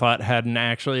Krause, I thought, had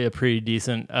actually a pretty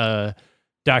decent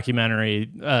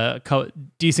documentary,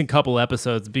 decent couple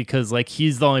episodes, because like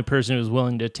he's the only person who was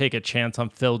willing to take a chance on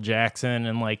Phil Jackson,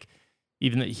 and like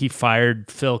even that he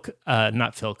fired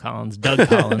not Phil Collins, Doug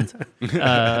Collins.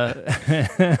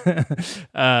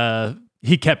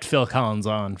 He kept Phil Collins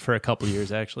on for a couple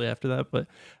years actually after that, but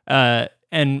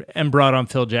and brought on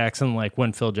Phil Jackson like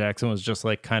when Phil Jackson was just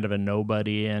like kind of a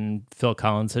nobody, and Phil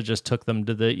Collins had just took them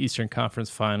to the Eastern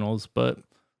Conference Finals. But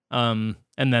and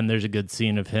then there's a good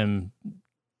scene of him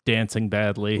dancing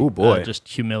badly. Oh boy, just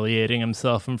humiliating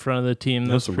himself in front of the team.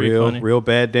 That's pretty funny. Real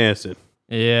bad dancing.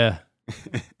 Yeah.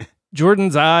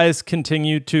 Jordan's eyes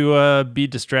continue to be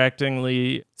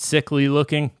distractingly sickly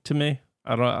looking to me.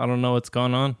 I don't know what's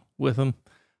going on with him.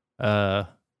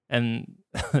 And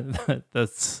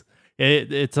that's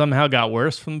it somehow got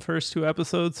worse from the first two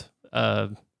episodes.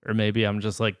 Or maybe I'm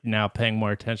just like now paying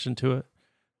more attention to it.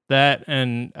 That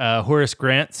and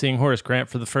seeing Horace Grant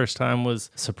for the first time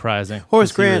was surprising.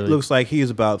 Horace Grant looks like he's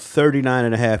about 39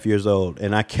 and a half years old,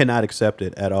 and I cannot accept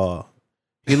it at all.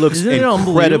 He looks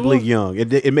incredibly young.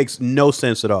 It makes no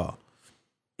sense at all.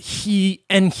 He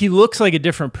looks like a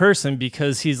different person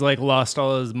because he's like lost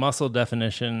all his muscle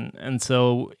definition, and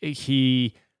so it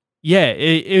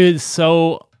is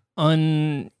so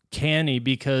uncanny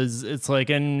because it's like,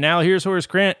 and now here's Horace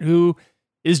Grant, who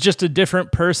is just a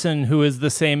different person who is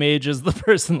the same age as the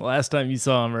person the last time you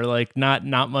saw him, or like not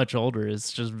much older.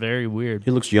 It's just very weird. He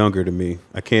looks younger to me.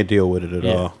 I can't deal with it at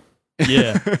all.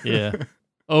 Yeah.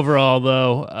 Overall,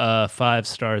 though, 5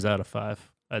 stars out of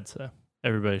 5, I'd say.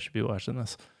 Everybody should be watching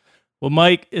this. Well,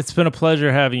 Mike, it's been a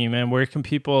pleasure having you, man. Where can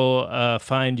people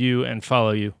find you and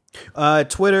follow you?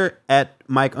 Twitter at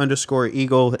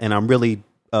Mike_Eagle, and I'm really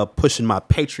pushing my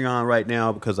Patreon right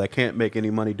now because I can't make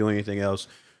any money doing anything else.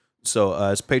 So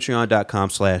it's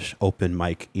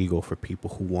patreon.com/openmikeeagle for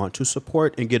people who want to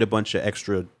support and get a bunch of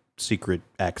extra secret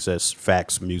access,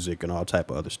 facts, music, and all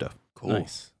type of other stuff. Cool.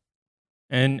 Nice.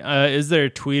 And is there a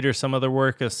tweet or some other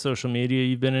work of social media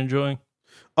you've been enjoying?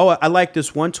 Oh, I like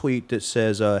this one tweet that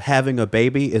says, having a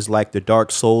baby is like the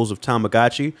Dark Souls of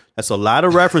Tamagotchi. That's a lot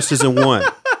of references in one,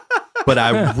 but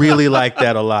I really like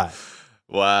that a lot.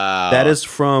 Wow. That is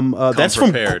from, that's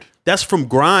from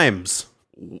Grimes.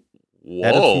 Whoa.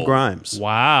 That is from Grimes.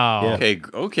 Wow. Yeah.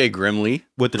 Okay, Grimly.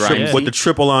 With the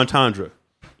triple entendre.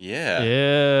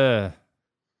 Yeah.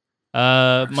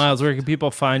 Miles, where can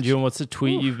people find you, and what's the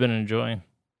tweet you've been enjoying?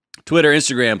 Twitter,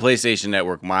 Instagram, PlayStation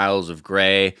Network, Miles of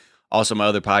Gray. Also, my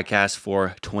other podcast,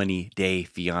 for 20 Day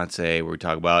Fiance, where we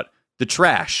talk about the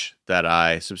trash that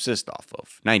I subsist off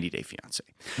of. 90 Day Fiance.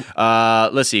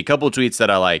 Let's see, a couple of tweets that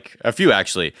I like. A few,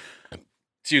 actually.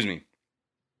 Excuse me.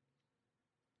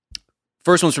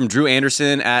 First one's from Drew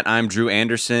Anderson, at I'm Drew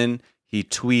Anderson. He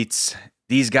tweets,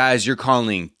 "These guys you're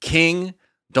calling king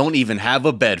don't even have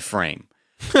a bed frame."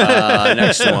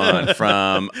 Next one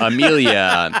from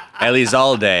Amelia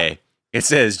Elizalde. It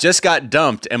says, "Just got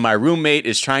dumped and my roommate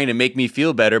is trying to make me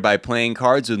feel better by playing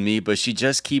cards with me, but she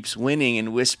just keeps winning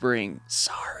and whispering,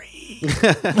 'Sorry.'"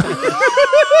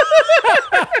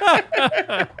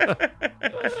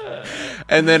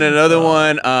 And then another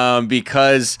one,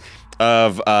 because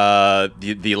of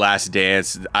the Last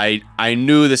Dance. I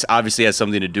knew this obviously has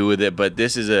something to do with it, but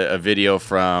this is a video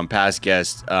from past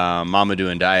guest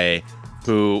Mamadou Ndiaye,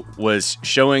 who was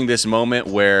showing this moment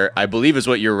where I believe is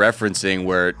what you're referencing,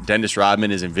 where Dennis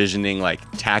Rodman is envisioning like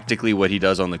tactically what he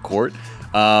does on the court.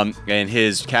 And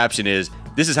his caption is,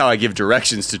 this is how I give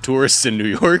directions to tourists in New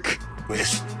York.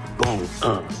 Yes. Boom.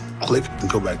 Click and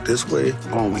go back this way.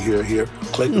 Boom. Here.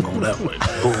 Click and go that way.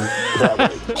 Boom. That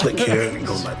way. Click here and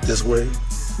go back this way.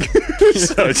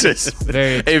 So it's just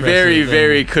a very,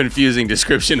 very confusing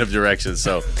description of directions.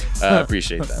 So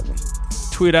appreciate that one.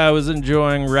 Tweet I was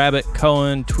enjoying. Rabbit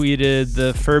Cohen tweeted,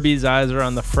 the Furby's eyes are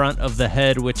on the front of the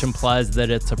head, which implies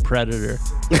that it's a predator.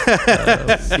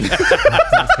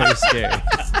 Very scary.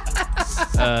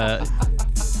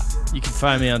 You can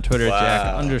find me on Twitter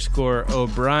at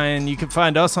Jack_O'Brien. You can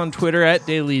find us on Twitter at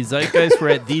Daily Zeitgeist. We're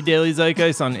at The Daily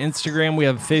Zeitgeist on Instagram. We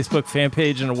have a Facebook fan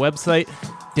page and a website,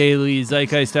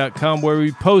 dailyzeitgeist.com, where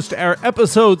we post our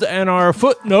episodes and our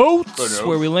footnotes,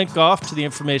 where we link off to the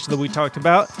information that we talked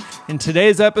about in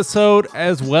today's episode,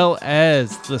 as well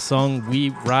as the song we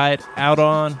ride out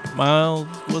on. Miles,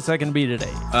 what's that going to be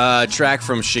today? Track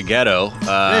from Shigeto.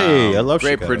 Hey, I love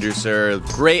great Shigeto. Producer,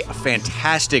 great,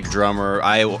 fantastic drummer.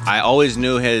 I always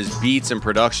knew his beats and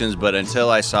productions, but until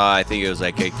I saw, I think it was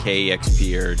like a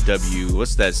KEXP or W,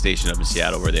 what's that station up in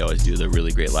Seattle where they always do the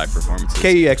really great live performances?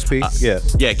 KEXP, yeah.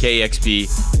 Yeah,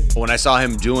 KEXP. When I saw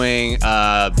him doing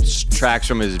tracks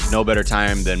from his No Better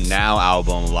Time Than Now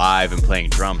album live and playing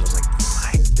drums, I was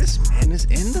like, this man is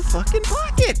in the fucking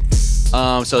pocket.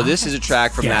 So this is a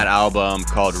track from that album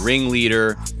called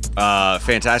Ringleader.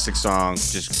 Fantastic song,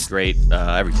 just great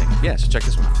everything. Yeah, so check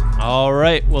this one out. All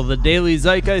right. Well, the Daily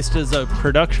Zeitgeist is a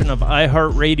production of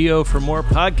iHeartRadio. For more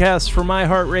podcasts from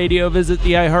iHeartRadio, visit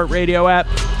the iHeartRadio app,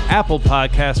 Apple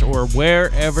Podcast, or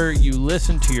wherever you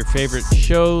listen to your favorite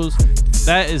shows.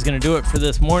 That is going to do it for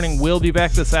this morning. We'll be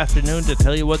back this afternoon to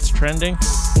tell you what's trending.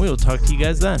 We will talk to you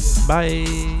guys then. Bye.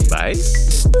 Bye.